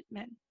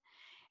abdomen.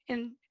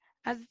 And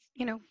as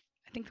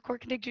I think the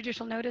court can take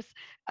judicial notice,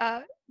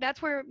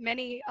 that's where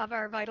many of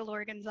our vital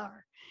organs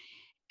are.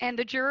 And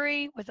the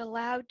jury was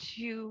allowed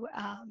to,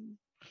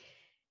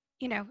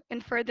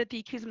 infer that the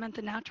accused meant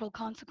the natural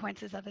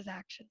consequences of his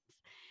actions.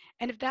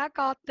 And if that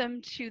got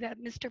them to that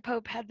Mr.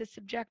 Pope had the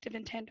subjective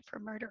intent for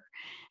murder,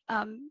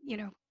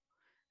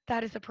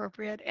 that is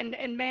appropriate.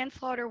 And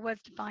manslaughter was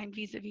defined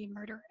vis-a-vis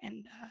murder,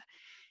 and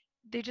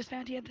they just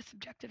found he had the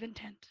subjective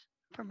intent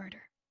for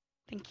murder.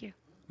 Thank you.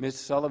 Ms.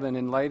 Sullivan,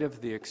 in light of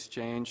the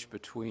exchange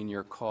between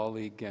your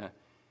colleague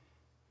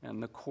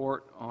and the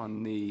court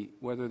on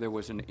whether there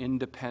was an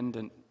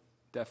independent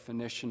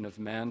definition of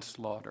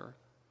manslaughter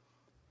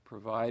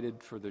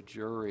provided for the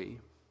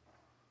jury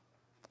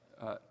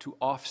to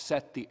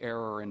offset the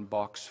error in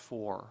box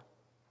 4,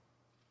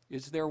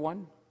 is there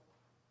one?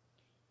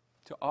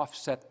 To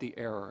offset the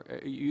error.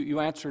 You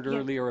answered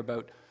earlier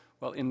about,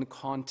 well, in the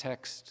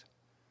context.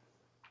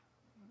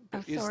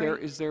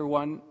 Is there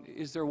one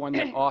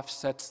that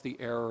offsets the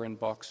error in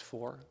box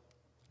 4?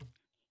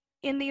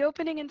 In the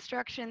opening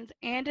instructions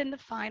and in the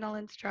final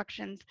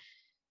instructions,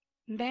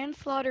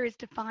 manslaughter is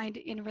defined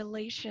in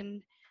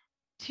relation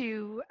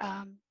to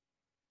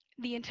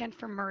the intent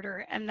for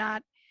murder, and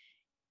that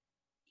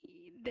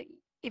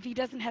if he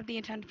doesn't have the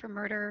intent for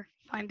murder,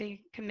 find they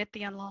commit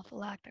the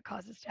unlawful act that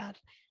causes death,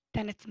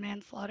 then it's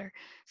manslaughter.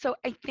 So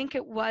I think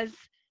it was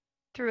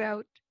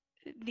throughout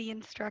the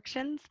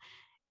instructions.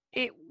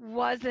 It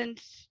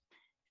wasn't,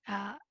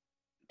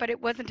 but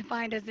it wasn't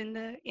defined as in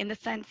the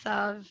sense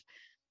of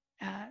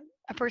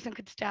a person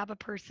could stab a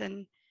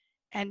person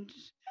and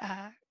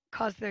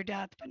cause their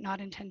death, but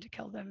not intend to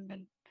kill them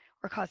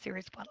or cause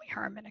serious bodily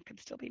harm, and it could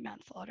still be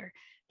manslaughter.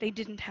 They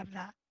didn't have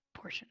that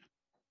portion.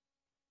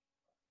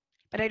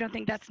 But I don't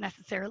think that's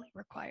necessarily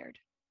required.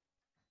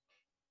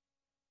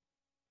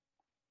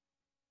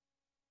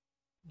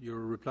 Your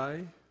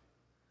reply?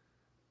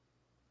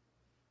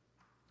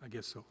 I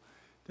guess so.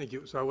 Thank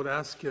you. So I would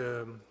ask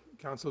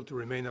counsel to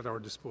remain at our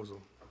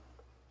disposal.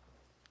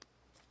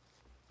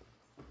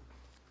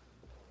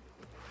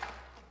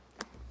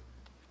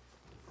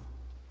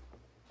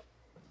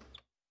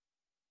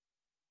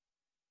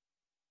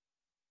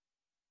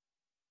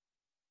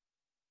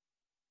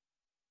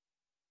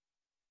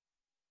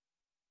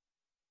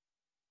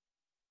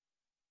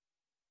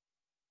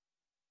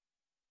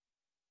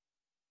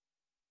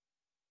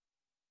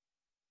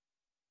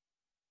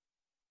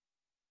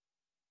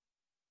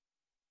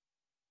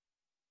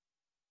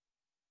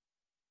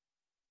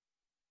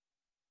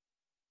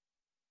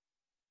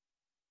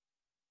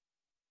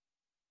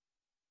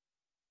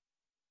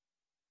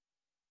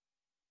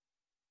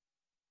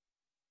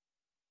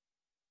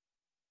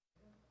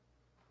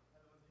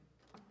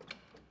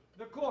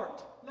 The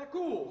court, la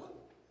cour.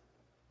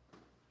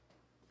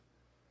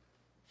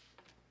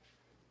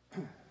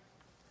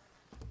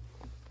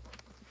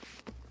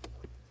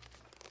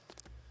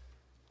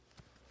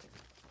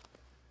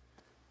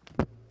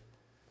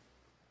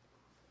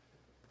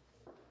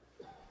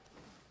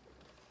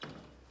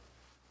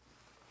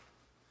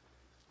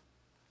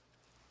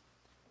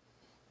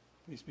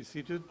 Please be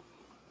seated.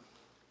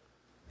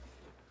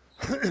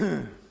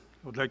 I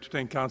would like to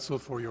thank counsel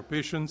for your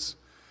patience.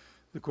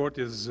 The court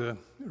is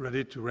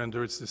ready to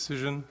render its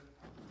decision.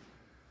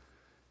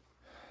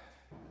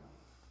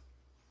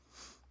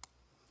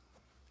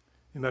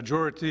 A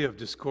majority of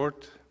this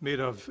court,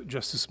 made of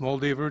Justice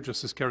Moldaver,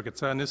 Justice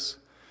Karakatsanis,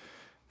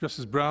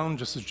 Justice Brown,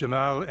 Justice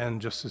Jamal, and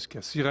Justice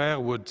Kassirer,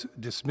 would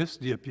dismiss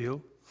the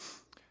appeal,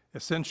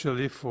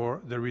 essentially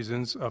for the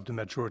reasons of the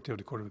majority of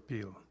the Court of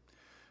Appeal.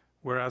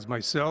 Whereas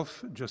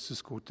myself,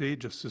 Justice Cote,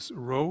 Justice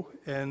Rowe,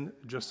 and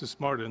Justice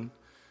Martin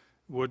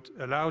would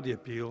allow the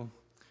appeal,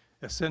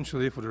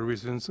 essentially for the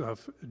reasons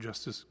of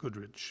Justice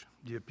Goodrich.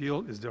 The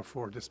appeal is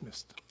therefore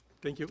dismissed.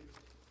 Thank you.